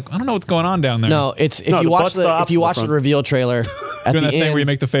front. I was like, I don't know what's going on down there. No, it's if No, you the watch butt's the the if opposite you of watch the the front. reveal trailer at Doing the that thing where you end.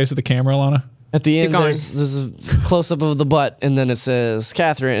 make the face at the camera, Alanah. At the end, going. there's a close up of the butt, and then it says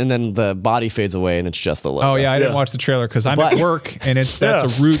Catherine, and then the body fades away, and it's just the logo. Oh yeah, I didn't Yeah. watch the trailer because I'm But- at work, and that's Yeah.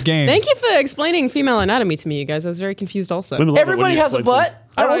 a rude game. Thank you for explaining female anatomy to me, you guys. I was very confused also. Women love it when Everybody you has a explain butt. things.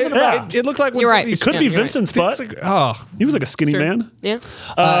 I wasn't Yeah. about. It looked like when You're right. somebody- It could Yeah, be you're right. Vincent's It's butt. like, oh, He was like a skinny Sure. man.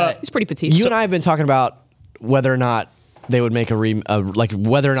 Yeah. He's pretty petite. You and I have been talking about whether or not they would make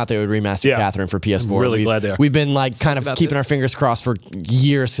whether or not they would remaster Yeah. Catherine for PS4. I'm really glad they are. We've been like kind of about keeping this. our fingers crossed for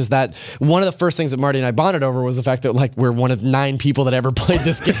years, because that one of the first things that Marty and I bonded over was the fact that like we're one of 9 people that ever played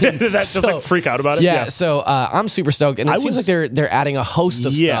this game. That just like freak out about it. Yeah, so I'm super stoked, and it seems like they're adding a host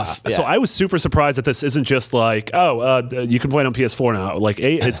of stuff. So I was super surprised that this isn't just like, you can play it on PS4 now. Like,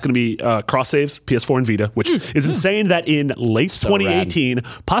 it's going to be cross save PS4 and Vita, which is insane that in late 2018,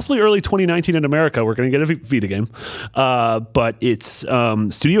 possibly early 2019 in America, we're going to get a Vita game. But it's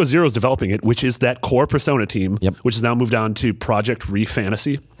Studio Zero is developing it, which is that core Persona team, which has now moved on to Project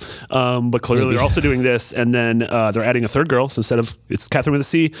Re-Fantasy. But clearly they're also doing this, and then they're adding a third girl. So instead of, it's Catherine with a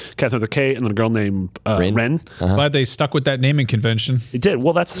C, Catherine with a K, and then a girl named Ren. glad they stuck with that naming convention. It did.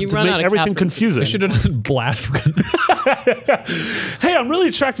 Well, that's You to run make out of everything Catherines. confusing. They should have done Blathrin. Hey, I'm really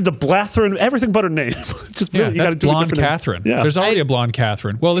attracted to Blathrin. Everything but her name. Just Yeah, you that's gotta do a blonde different name. Catherine. Yeah. There's already a blonde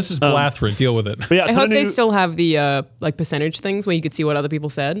Catherine. Well, this is Blathrin. Deal with it. But yeah, I ton hope of they new- still have the like percentage things where you could see what other people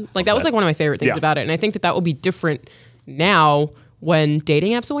said. Like that was like one of my favorite things Yeah. about it, and I think that will be different now when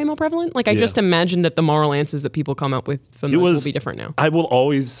dating apps are way more prevalent. Like I just imagine that the moral answers that people come up with from those will be different now. I will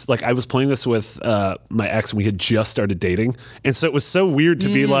always like. I was playing this with my ex, and we had just started dating, and so it was so weird to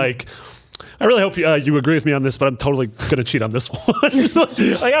be like, I really hope you agree with me on this, but I'm totally gonna cheat on this one.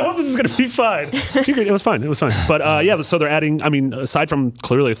 Like, I hope this is gonna be fine. It was fine. It was fine. But yeah, so they're adding. I mean, aside from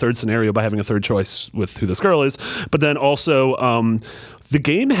clearly a third scenario by having a third choice with who this girl is, but then also the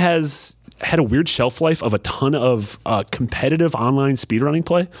game has had a weird shelf life of a ton of competitive online speedrunning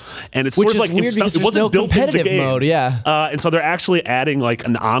play, and it's Which sort of is like weird it because there's wasn't no built into the competitive game. mode, yeah. And so they're actually adding like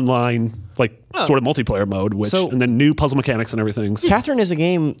an online sort of multiplayer mode, which So- and then new puzzle mechanics and everything. So Catherine is a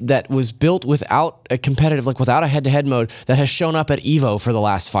game that was built without a competitive, like without a head-to-head mode, that has shown up at Evo for the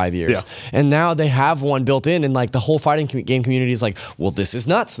last 5 years. Yeah. And now they have one built in, and like the whole fighting game community is like, well, this is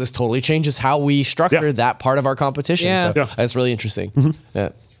nuts. This totally changes how we structure Yeah. that part of our competition. Yeah. So Yeah. that's really interesting. Yeah.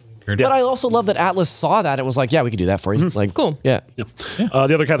 Weird. But I also love that Atlas saw that and was like, yeah, we could do that for you. Like, cool. Yeah. the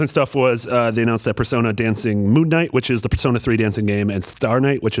other Catherine stuff was they announced that Persona Dancing Moon Knight, which is the Persona 3 dancing game, and Star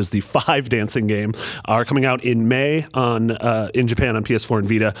Knight, which is the 5 dancing game, are coming out in May on in Japan on PS4 and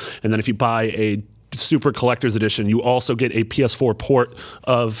Vita. And then if you buy a Super Collector's Edition, you also get a PS4 port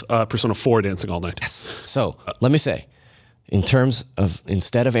of Persona 4 Dancing All Night. So let me say, in terms of,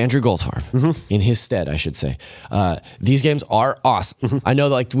 instead of Andrew Goldfarb, in his stead, I should say, these games are awesome. I know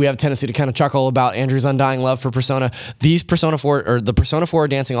that, like, we have a tendency to kind of chuckle about Andrew's undying love for Persona. These Persona 4, or the Persona 4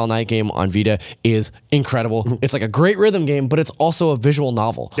 Dancing All Night game on Vita is incredible. It's like a great rhythm game, but it's also a visual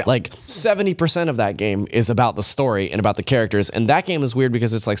novel. Like 70% of that game is about the story and about the characters. And that game is weird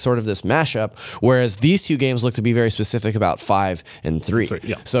because it's like sort of this mashup, whereas these two games look to be very specific about 5 and 3.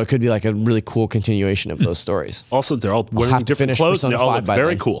 Yeah. So it could be like a really cool continuation of those stories. Also, they're all wearing have to different finish clothes, and they Persona all 5 look by very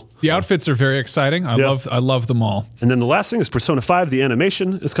then. cool. The outfits are very exciting. I love them all. And then the last thing is Persona 5. The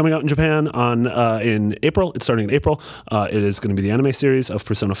animation is coming out in Japan on in April. It's starting in April. It is going to be the anime series of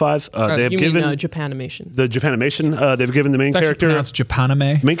Persona 5. They have you given mean Japanimation. the Japanimation. They've given the main It's actually character. pronounced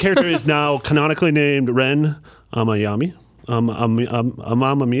Japanime. Main character is now canonically named Ren Amayami.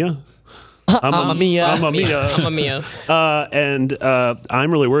 Amamamiya. Mamma mia. Amamiya. Mamma mia. And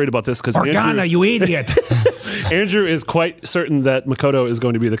I'm really worried about this because Organa, you idiot. Andrew is quite certain that Makoto is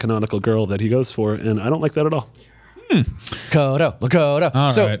going to be the canonical girl that he goes for, and I don't like that at all. Makoto.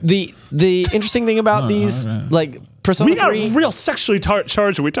 All So right. the interesting thing about these, like Persona We got 3, real sexually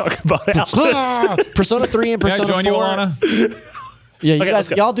charged when we talk about Atlas. Persona 3 and Can I Persona join 4. you, Alanah? Yeah, you Okay, let's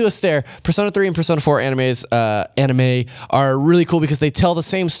guys, go. y'all do a stare. Persona 3 and Persona 4 anime are really cool because they tell the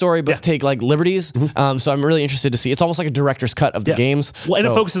same story but take like liberties. So I'm really interested to see. It's almost like a director's cut of the games. Well, and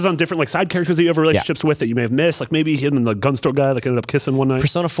So it focuses on different like side characters that you have relationships with that you may have missed. Like maybe him and the gun store guy that ended up kissing one night.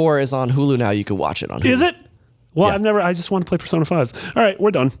 Persona 4 is on Hulu now. You can watch it on Hulu. Is it? Well, Yeah. I just want to play Persona 5. All right,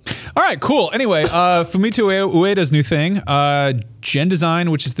 we're done. All right, cool. Anyway, Fumito Ueda's new thing, Gen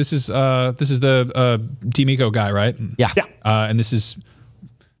Design, which is this is the Team Eco guy, right? Yeah. Yeah. And this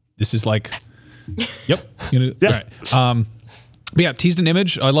is like, yep. Yeah. All right. But yeah, teased an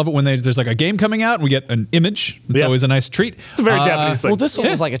image. I love it when there's like a game coming out and we get an image. It's Yeah. always a nice treat. It's a very Japanese thing. Well, this one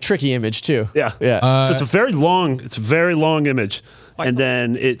was like a tricky image too. Yeah. Yeah. So it's a very long image. And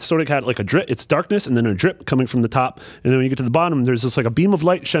then it sort of got like a drip. It's darkness and then a drip coming from the top. And then when you get to the bottom, there's just like a beam of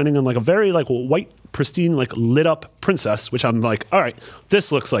light shining on like a very like white, pristine, like lit up princess, which I'm like, all right,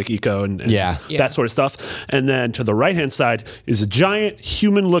 this looks like Eco and Yeah. that sort of stuff. And then to the right hand side is a giant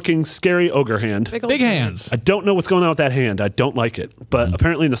human looking scary ogre hand. Big old Big hands. I don't know what's going on with that hand. I don't like it. But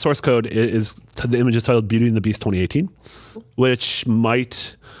apparently in the source code, the image is titled Beauty and the Beast 2018, which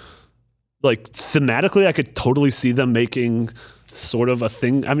might, like, thematically, I could totally see them making sort of a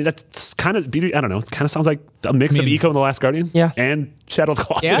thing. I mean, that's kind of beauty. I don't know. It kind of sounds like a mix of Eco and The Last Guardian. Yeah. And Shadow of the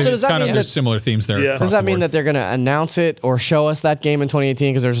Colossus. Yeah, so does that kind mean of that- there's similar themes there. Yeah. across Does that the mean board. that they're going to announce it or show us that game in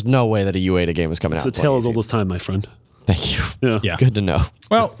 2018? Because there's no way that a Ueda game is coming It's out. a in tale as 2018. old as time, my friend. Thank you. Yeah. Yeah. Good to know.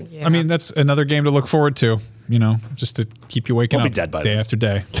 Well, Yeah. I mean, that's another game to look forward to, you know, just to keep you waking We'll up be dead by day then. after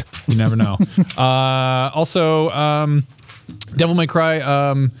day. You never know. Also, Devil May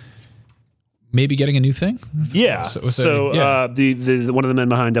Cry, maybe getting a new thing. Yeah. So, yeah. The one of the men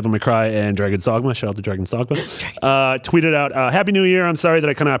behind Devil May Cry and Dragon's Dogma, shout out to Dragon's Dogma, tweeted out, "Happy New Year! I'm sorry that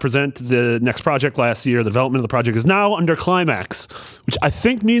I cannot present the next project last year. The development of the project is now under climax," which I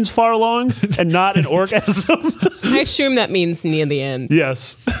think means far along and not an orgasm. I assume that means near the end.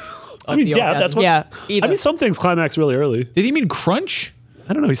 Yes. I mean, the yeah, orgasm. that's what. Yeah, I either. mean, some things climax really early. Did he mean crunch?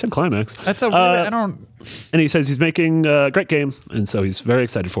 I don't know. He said climax. That's a weird, I don't. And he says he's making a great game, and so he's very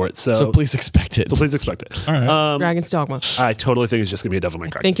excited for it. So please expect it. So please expect it. All right. Dragon's Dogma. I totally think it's just gonna be a Devil May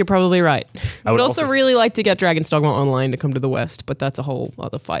Cry. I think you're probably right. I would would also also- really like to get Dragon's Dogma Online to come to the West, but that's a whole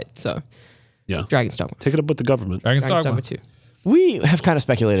other fight. So, Yeah. Dragon's Dogma. Take it up with the government. Dragon's Dragon's Dogma. Dogma 2. We have kind of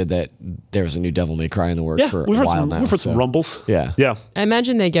speculated that there's a new Devil May Cry in the works Yeah, for a we've heard while some. now. We've heard some so- rumbles. Yeah. Yeah. I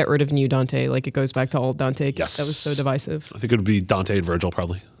imagine they get rid of New Dante. Like it goes back to old Dante. 'Cause Yes. That was so divisive. I think it would be Dante and Virgil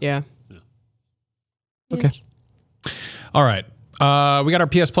probably. Yeah. Okay. All right. We got our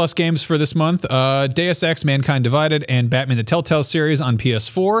PS Plus games for this month. Deus Ex, Mankind Divided, and Batman the Telltale series on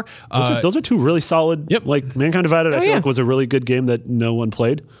PS4. Those are two really solid. Yep. Like Mankind Divided, I feel yeah. like was a really good game that no one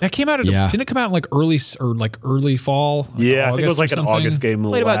played. That came out. Yeah. Didn't it come out in like early fall? Like Yeah, I think it was August or like an something? August game.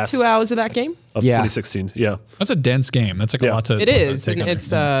 Played about 2 hours of that game. of Yeah. 2016. Yeah. That's a dense game. That's like a Yeah. lot to. It is, take and on.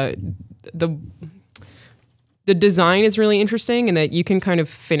 it's the design is really interesting in that you can kind of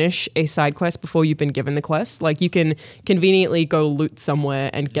finish a side quest before you've been given the quest. Like you can conveniently go loot somewhere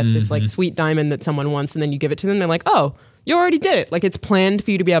and get this like sweet diamond that someone wants, and then you give it to them. They're like, "Oh, you already did it." Like it's planned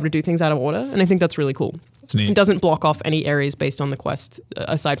for you to be able to do things out of order, and I think that's really cool. That's neat. It doesn't block off any areas based on the quest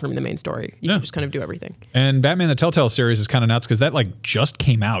aside from the main story. You Yeah. can just kind of do everything. And Batman the Telltale series is kind of nuts because that like just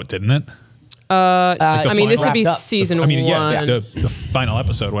came out, didn't it? I mean, this would be wrapped up. season I mean, yeah, one. the final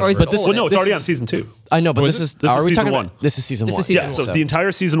episode. Whatever. is it it was. all- Well, no, it's This already on is- season 2. I know, but Was this is. This is Are we season talking one. about? This is season This one. is season Yeah. one. So the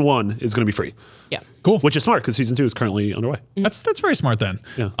entire season 1 is going to be free, Yeah. Cool. which is smart because season 2 is currently underway. That's very smart then.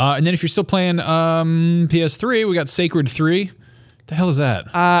 Yeah. And then if you're still playing PS3, we got Sacred 3. The hell is that?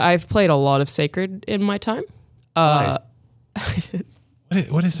 I've played a lot of Sacred in my time.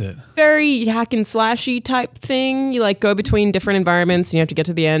 What is it? Very hack and slashy type thing. You like go between different environments and you have to get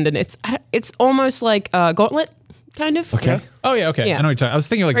to the end, and it's almost like Gauntlet, kind of. Okay. Oh yeah, okay. Yeah. I know what you're talking. I was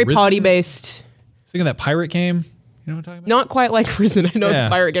thinking like Very Risen. party based. I was thinking of that pirate game. You know what I'm talking about? Not quite like Risen. I know Yeah. the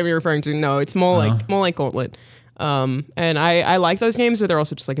pirate game you're referring to. No, it's more like Gauntlet. And I like those games, but they're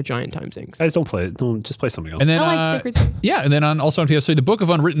also just like a giant time sink. Guys, don't play it. Don't just play something else. And then I like Sacred 3. yeah, and then also on PS3, the Book of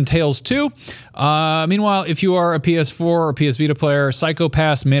Unwritten Tales 2. Meanwhile, if you are a PS4 or PS Vita player, Psycho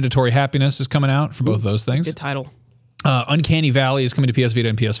Pass Mandatory Happiness is coming out for both of those things. Good title. Uncanny Valley is coming to PS Vita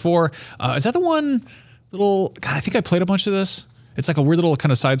and PS4. Is that the one little? God, I think I played a bunch of this. It's like a weird little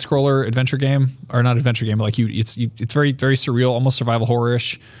kind of side scroller adventure game, or not adventure game, but like it's very very surreal, almost survival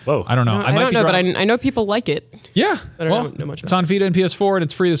horror-ish. Whoa. I don't know. I don't know, but I know people like it. Yeah, I don't well, know much it's about on Vita and PS4, and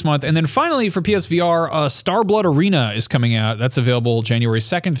it's free this month. And then finally for PSVR, Starblood Arena is coming out. That's available January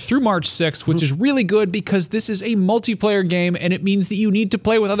 2nd through March 6th, which is really good because this is a multiplayer game, and it means that you need to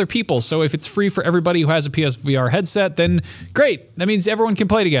play with other people. So if it's free for everybody who has a PSVR headset, then great. That means everyone can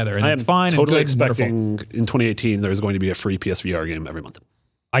play together, and I it's am fine totally and good and wonderful. expecting in 2018 there's going to be a free PSVR VR game every month.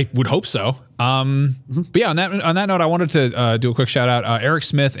 I would hope so. But yeah, on that note, I wanted to do a quick shout out. Eric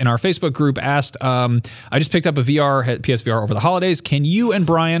Smith in our Facebook group asked, I just picked up a PSVR over the holidays. Can you and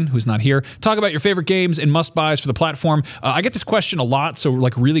Brian, who's not here, talk about your favorite games and must-buys for the platform? I get this question a lot, so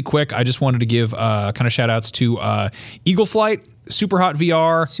like really quick, I just wanted to give kind of shout outs to Eagle Flight, Super Hot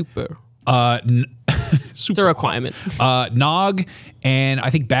VR. Super. It's a requirement. Nog and I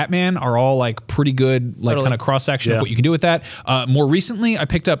think Batman are all like pretty good, like kind of cross section of what you can do with that. More recently, I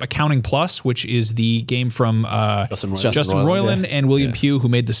picked up Accounting Plus, which is the game from Justin Roiland and William Pugh, who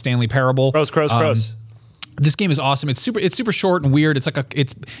made the Stanley Parable. Crows. This game is awesome. It's super short and weird. It's like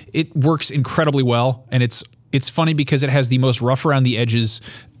it works incredibly well, and it's funny because it has the most rough around the edges,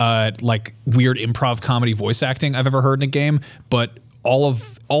 like weird improv comedy voice acting I've ever heard in a game, but all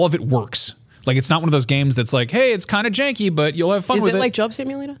of it works. Like, it's not one of those games that's like, hey, it's kind of janky, but you'll have fun with it. Is it like Job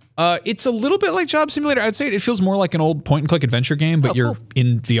Simulator? It's a little bit like Job Simulator. I'd say it feels more like an old point-and-click adventure game, but you're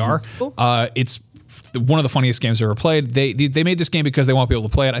in VR. Cool. It's one of the funniest games I've ever played. They made this game because they want people to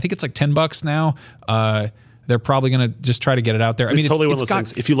play it. I think it's like $10 now. They're probably going to just try to get it out there. I mean, it's totally one of those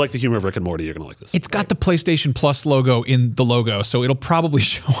things. If you like the humor of Rick and Morty, you're going to like this. It's got the PlayStation Plus logo in the logo, so it'll probably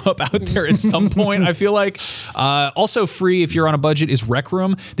show up out there at some point, I feel like. Also free if you're on a budget is Rec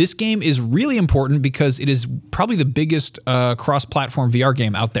Room. This game is really important because it is probably the biggest cross-platform VR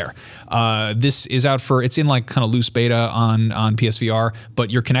game out there. This is out it's in like kind of loose beta on PSVR, but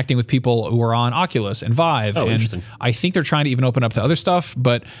you're connecting with people who are on Oculus and Vive. Oh, and interesting. I think they're trying to even open up to other stuff,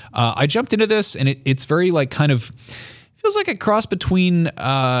 but I jumped into this and it's very like kind of feels like a cross between like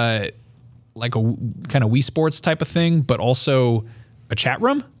a kind of Wii Sports type of thing, but also a chat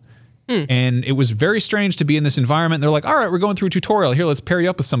room. And it was very strange to be in this environment. They're like, all right, we're going through a tutorial here. Let's pair you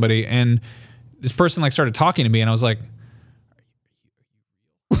up with somebody. And this person like started talking to me and I was like,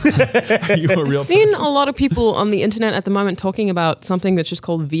 are you a real I've seen person? a lot of people on the internet at the moment talking about something that's just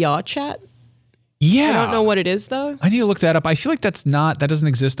called VR chat. Yeah. I don't know what it is though. I need to look that up. I feel like that doesn't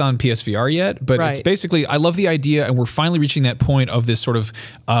exist on PSVR yet, but it's basically, I love the idea, and we're finally reaching that point of this sort of,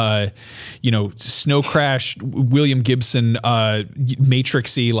 Snow Crash, William Gibson,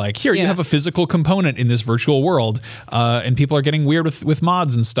 Matrixy, like, here, you have a physical component in this virtual world, and people are getting weird with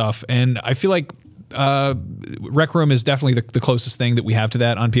mods and stuff, and I feel like Rec Room is definitely the closest thing that we have to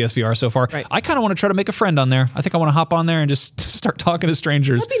that on PSVR so far. Right. I kind of want to try to make a friend on there. I think I want to hop on there and just start talking to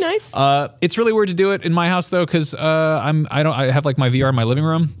strangers. That'd be nice. It's really weird to do it in my house though, because I have like my VR in my living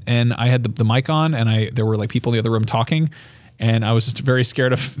room, and I had the mic on, and there were like people in the other room talking. And I was just very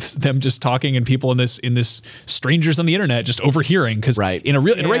scared of them just talking and people in this strangers on the internet just overhearing, because in a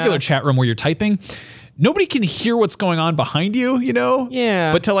regular chat room where you're typing, nobody can hear what's going on behind you, you know?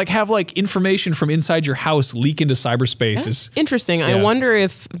 Yeah. But to like have like information from inside your house leak into cyberspace is interesting. Yeah. I wonder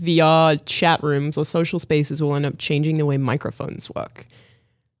if VR chat rooms or social spaces will end up changing the way microphones work.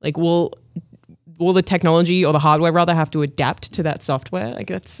 Like, will the technology or the hardware rather have to adapt to that software?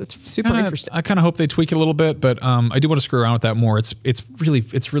 Like, it's super interesting. I kind of hope they tweak it a little bit, but I do want to screw around with that more. It's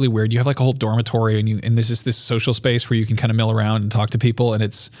really weird. You have like a whole dormitory, and this is this social space where you can kind of mill around and talk to people, and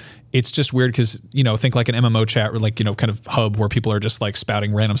it's just weird because, think like an MMO chat or like, kind of hub where people are just like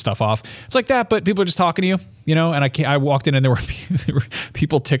spouting random stuff off. It's like that, but people are just talking to you, and I walked in and there were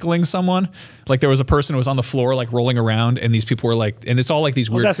people tickling someone. Like there was a person who was on the floor, like rolling around, and these people were like, and it's all like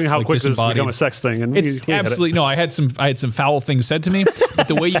these weird. I was asking how like, quick this become a sex thing. And it's absolutely, no, I had some foul things said to me, but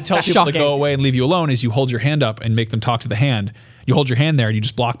the way you tell people to go away and leave you alone is you hold your hand up and make them talk to the hand. You hold your hand there and you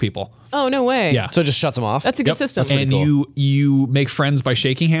just block people. Oh, no way. Yeah. So it just shuts them off? That's a good system. And you make friends by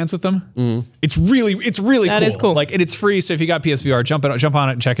shaking hands with them. It's really cool. That is cool. Like, and it's free, so if you got PSVR, jump on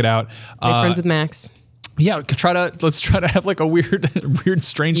it and check it out. Make friends with Max. Yeah, let's try to have like a weird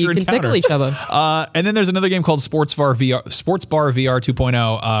stranger encounter. You can tickle each other. And then there's another game called Sports Bar VR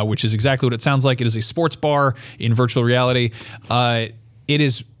 2.0, which is exactly what it sounds like. It is a sports bar in virtual reality. It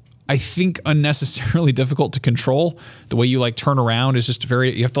is, I think, unnecessarily difficult to control. The way you like turn around is just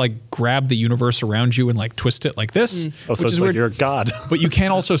you have to like grab the universe around you and like twist it like this. Oh, so it's like you're a god. But you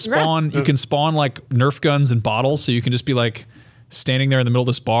can also spawn, you can spawn like Nerf guns and bottles, so you can just be like standing there in the middle of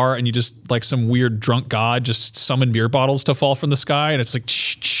this bar and you just like some weird drunk god just summon beer bottles to fall from the sky, and it's like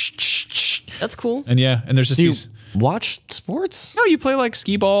That's cool. And and there's just these. Watch sports? No, you play like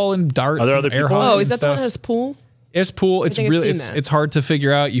skee ball and darts. Are there and other air people? hockey Oh, is and that the one stuff. that has pool? It's pool. It's really it's hard to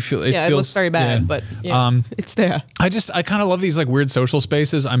figure out. You feel it Yeah, it feels looks very bad, but it's there. I kind of love these like weird social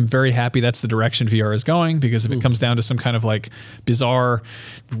spaces. I'm very happy that's the direction VR is going, because if it comes down to some kind of like bizarre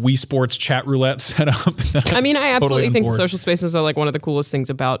Wii Sports chat roulette setup, I mean, I absolutely think board. social spaces are like one of the coolest things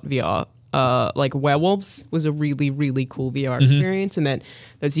about VR. like werewolves was a really, really cool VR experience. And that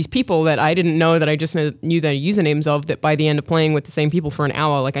there's these people that I didn't know that I just knew their usernames of, that by the end of playing with the same people for an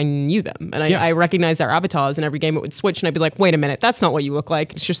hour, like I knew them. And I recognized their avatars, and every game it would switch and I'd be like, wait a minute, that's not what you look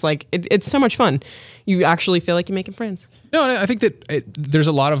like. It's just like, it's so much fun. You actually feel like you're making friends. No, I think that there's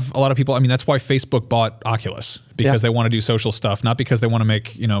a lot of people. I mean, that's why Facebook bought Oculus, because they want to do social stuff, not because they want to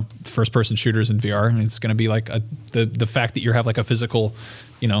make, you know, first person shooters in VR. I mean, it's going to be like the fact that you have like a physical,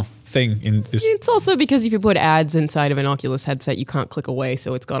 you know, thing in this. It's also because if you put ads inside of an Oculus headset, you can't click away,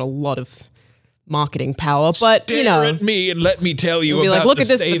 so it's got a lot of marketing power. But Stare you know, at me and let me tell you be about like, look the at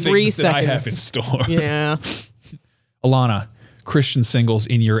this for savings 3 that I have seconds. in store. yeah, Alanah, Christian singles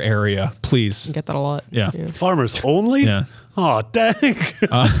in your area, please. I get that a lot. Yeah. Farmers only? Yeah. Oh, dang.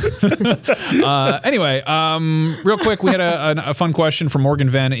 Anyway, real quick, we had a fun question from Morgan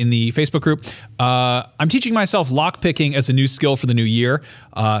Venn in the Facebook group. I'm teaching myself lockpicking as a new skill for the new year.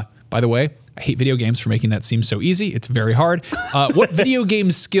 By the way, I hate video games for making that seem so easy. It's very hard. What video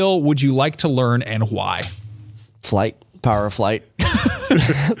game skill would you like to learn and why? Flight. Power of flight.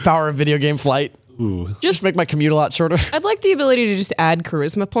 Power of video game flight. Ooh. Just make my commute a lot shorter. I'd like the ability to just add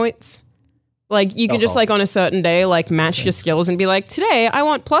charisma points. Like you can just like on a certain day, like match your skills and be like, today I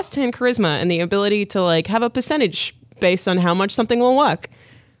want +10 charisma, and the ability to like have a percentage based on how much something will work.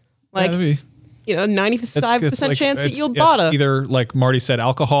 Like, you know, 95% chance that you'll bother. It's either like Marty said,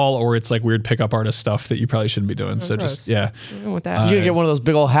 alcohol, or it's like weird pickup artist stuff that you probably shouldn't be doing. So gross. just, yeah. I don't know what that You could get one of those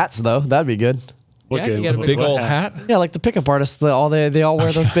big old hats though. That'd be good. What Yeah, you game? got a What Big what old hat. Yeah, like the pickup artists. They all wear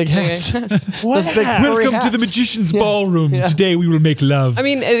those big hats. What Those big hat? furry Welcome to the hats. Magician's Ballroom. Yeah. Today we will make love. I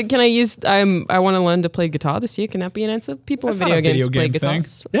mean, can I use? I want to learn to play guitar this year. Can that be an answer? People That's in not video a games video play game thing.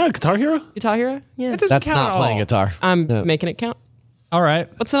 guitars. Yeah, Guitar Hero? Guitar Hero. Yeah, Doesn't That's count not at playing all. guitar. I'm making it count. All right.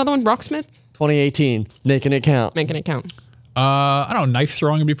 What's another one? Rocksmith. 2018, making it count. Making it count. I don't know. Knife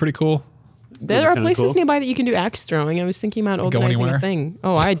throwing would be pretty cool. There are kinda places cool. nearby that you can do axe throwing. I was thinking about organizing anywhere? a thing.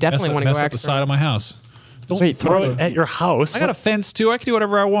 Oh, I definitely want to go Mess up the axe side throwing. of my house. Wait, Throw it at your house. I got a fence too. I can do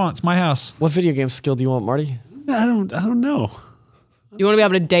whatever I want. It's my house. What video game skill do you want, Marty? I don't know. You want to be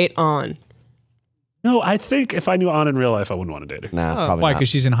able to date on. No, I think if I knew On in real life, I wouldn't want to date her. Nah, probably Why? not. Because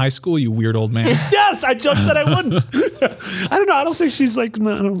she's in high school, you weird old man. Yes, I just said I wouldn't. I don't know. I don't think she's like.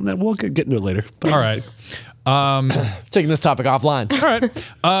 No, I don't, we'll get into it later. But All right. Taking this topic offline. All right.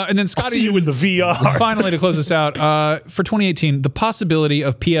 And then Scotty, see you in the VR. finally to close this out, for 2018, the possibility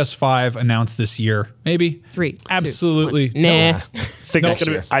of PS5 announced this year. Maybe? 3, 2, Absolutely. 1. Nah.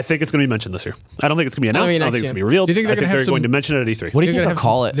 I think it's gonna be mentioned this year. I don't think it's gonna be announced. I don't next think it's gonna be year. revealed. Do you think they're I gonna think have they're some- going to mention it at E3. What do you think They're they'll gonna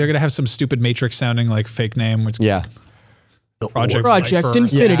call it? They're going to have some stupid Matrix sounding like fake name. It's Yeah. Project Project Cypher.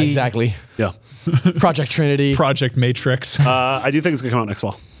 Infinity. Yeah, exactly. Yeah. Project Trinity. Project Matrix. I do think it's gonna come out next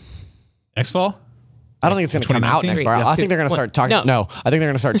fall. Next fall? I don't think it's going to come out 2019? next fall. I think they're going to start talking. No. No, I think they're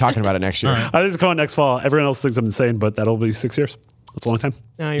going to start talking about it next year. I think it's coming out next fall. Everyone else thinks I'm insane, but that'll be 6 years. That's a long time.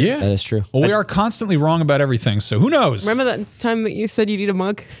 No, you're Yeah. That is true. Well, we are constantly wrong about everything, so who knows? Remember that time that you said you need a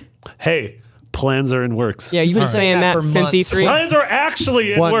mug? Hey, plans are in works. Yeah, you've been saying That that for since months. E3. Plans are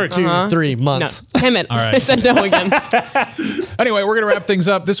actually in 1, works. 2, 3 No, months. damn it. right. I said no again. Anyway, we're going to wrap things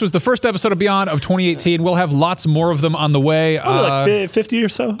up. This was the first episode of Beyond of 2018. We'll have lots more of them on the way. Probably like 50 or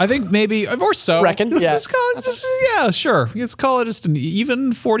so. I think maybe, or so. Reckon? Let's Yeah. just call it, yeah, sure. Let's call it just an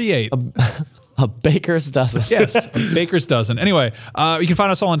even 48. A baker's dozen. Yes, a baker's dozen. Anyway, you can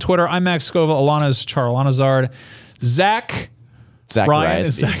find us all on Twitter. I'm Max Scova. Alana's Charlanazard. Zach Ryan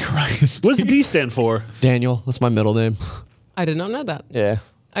is Zacharias. What does the D stand for? Daniel. That's my middle name. I did not know that. Yeah.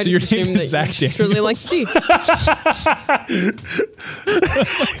 I So just your name assumed is that you Zach just Daniels. really like Steve.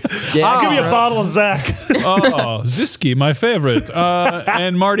 Yeah. Give me a bottle of Zach. Oh, Ziski, my favorite.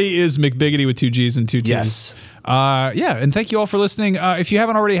 And Marty is McBiggity with 2 G's and 2 T's. Yes. Yeah, and thank you all for listening. If you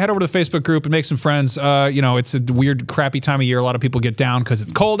haven't already, head over to the Facebook group and make some friends. You know, it's a weird, crappy time of year. A lot of people get down because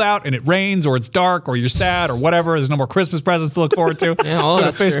it's cold out and it rains, or it's dark, or you're sad, or whatever. There's no more Christmas presents to look forward to. Yeah, all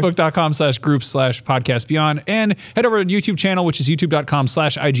Let's go to that's true. facebook.com/groups/podcastbeyond, and head over to the YouTube channel, which is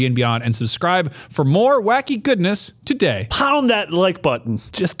youtube.com/IGNBeyond, and subscribe for more wacky goodness today. Pound that like button.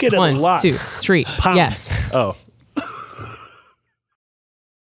 Just get it a 1, lot. 2, 3. Pound. Yes. Oh.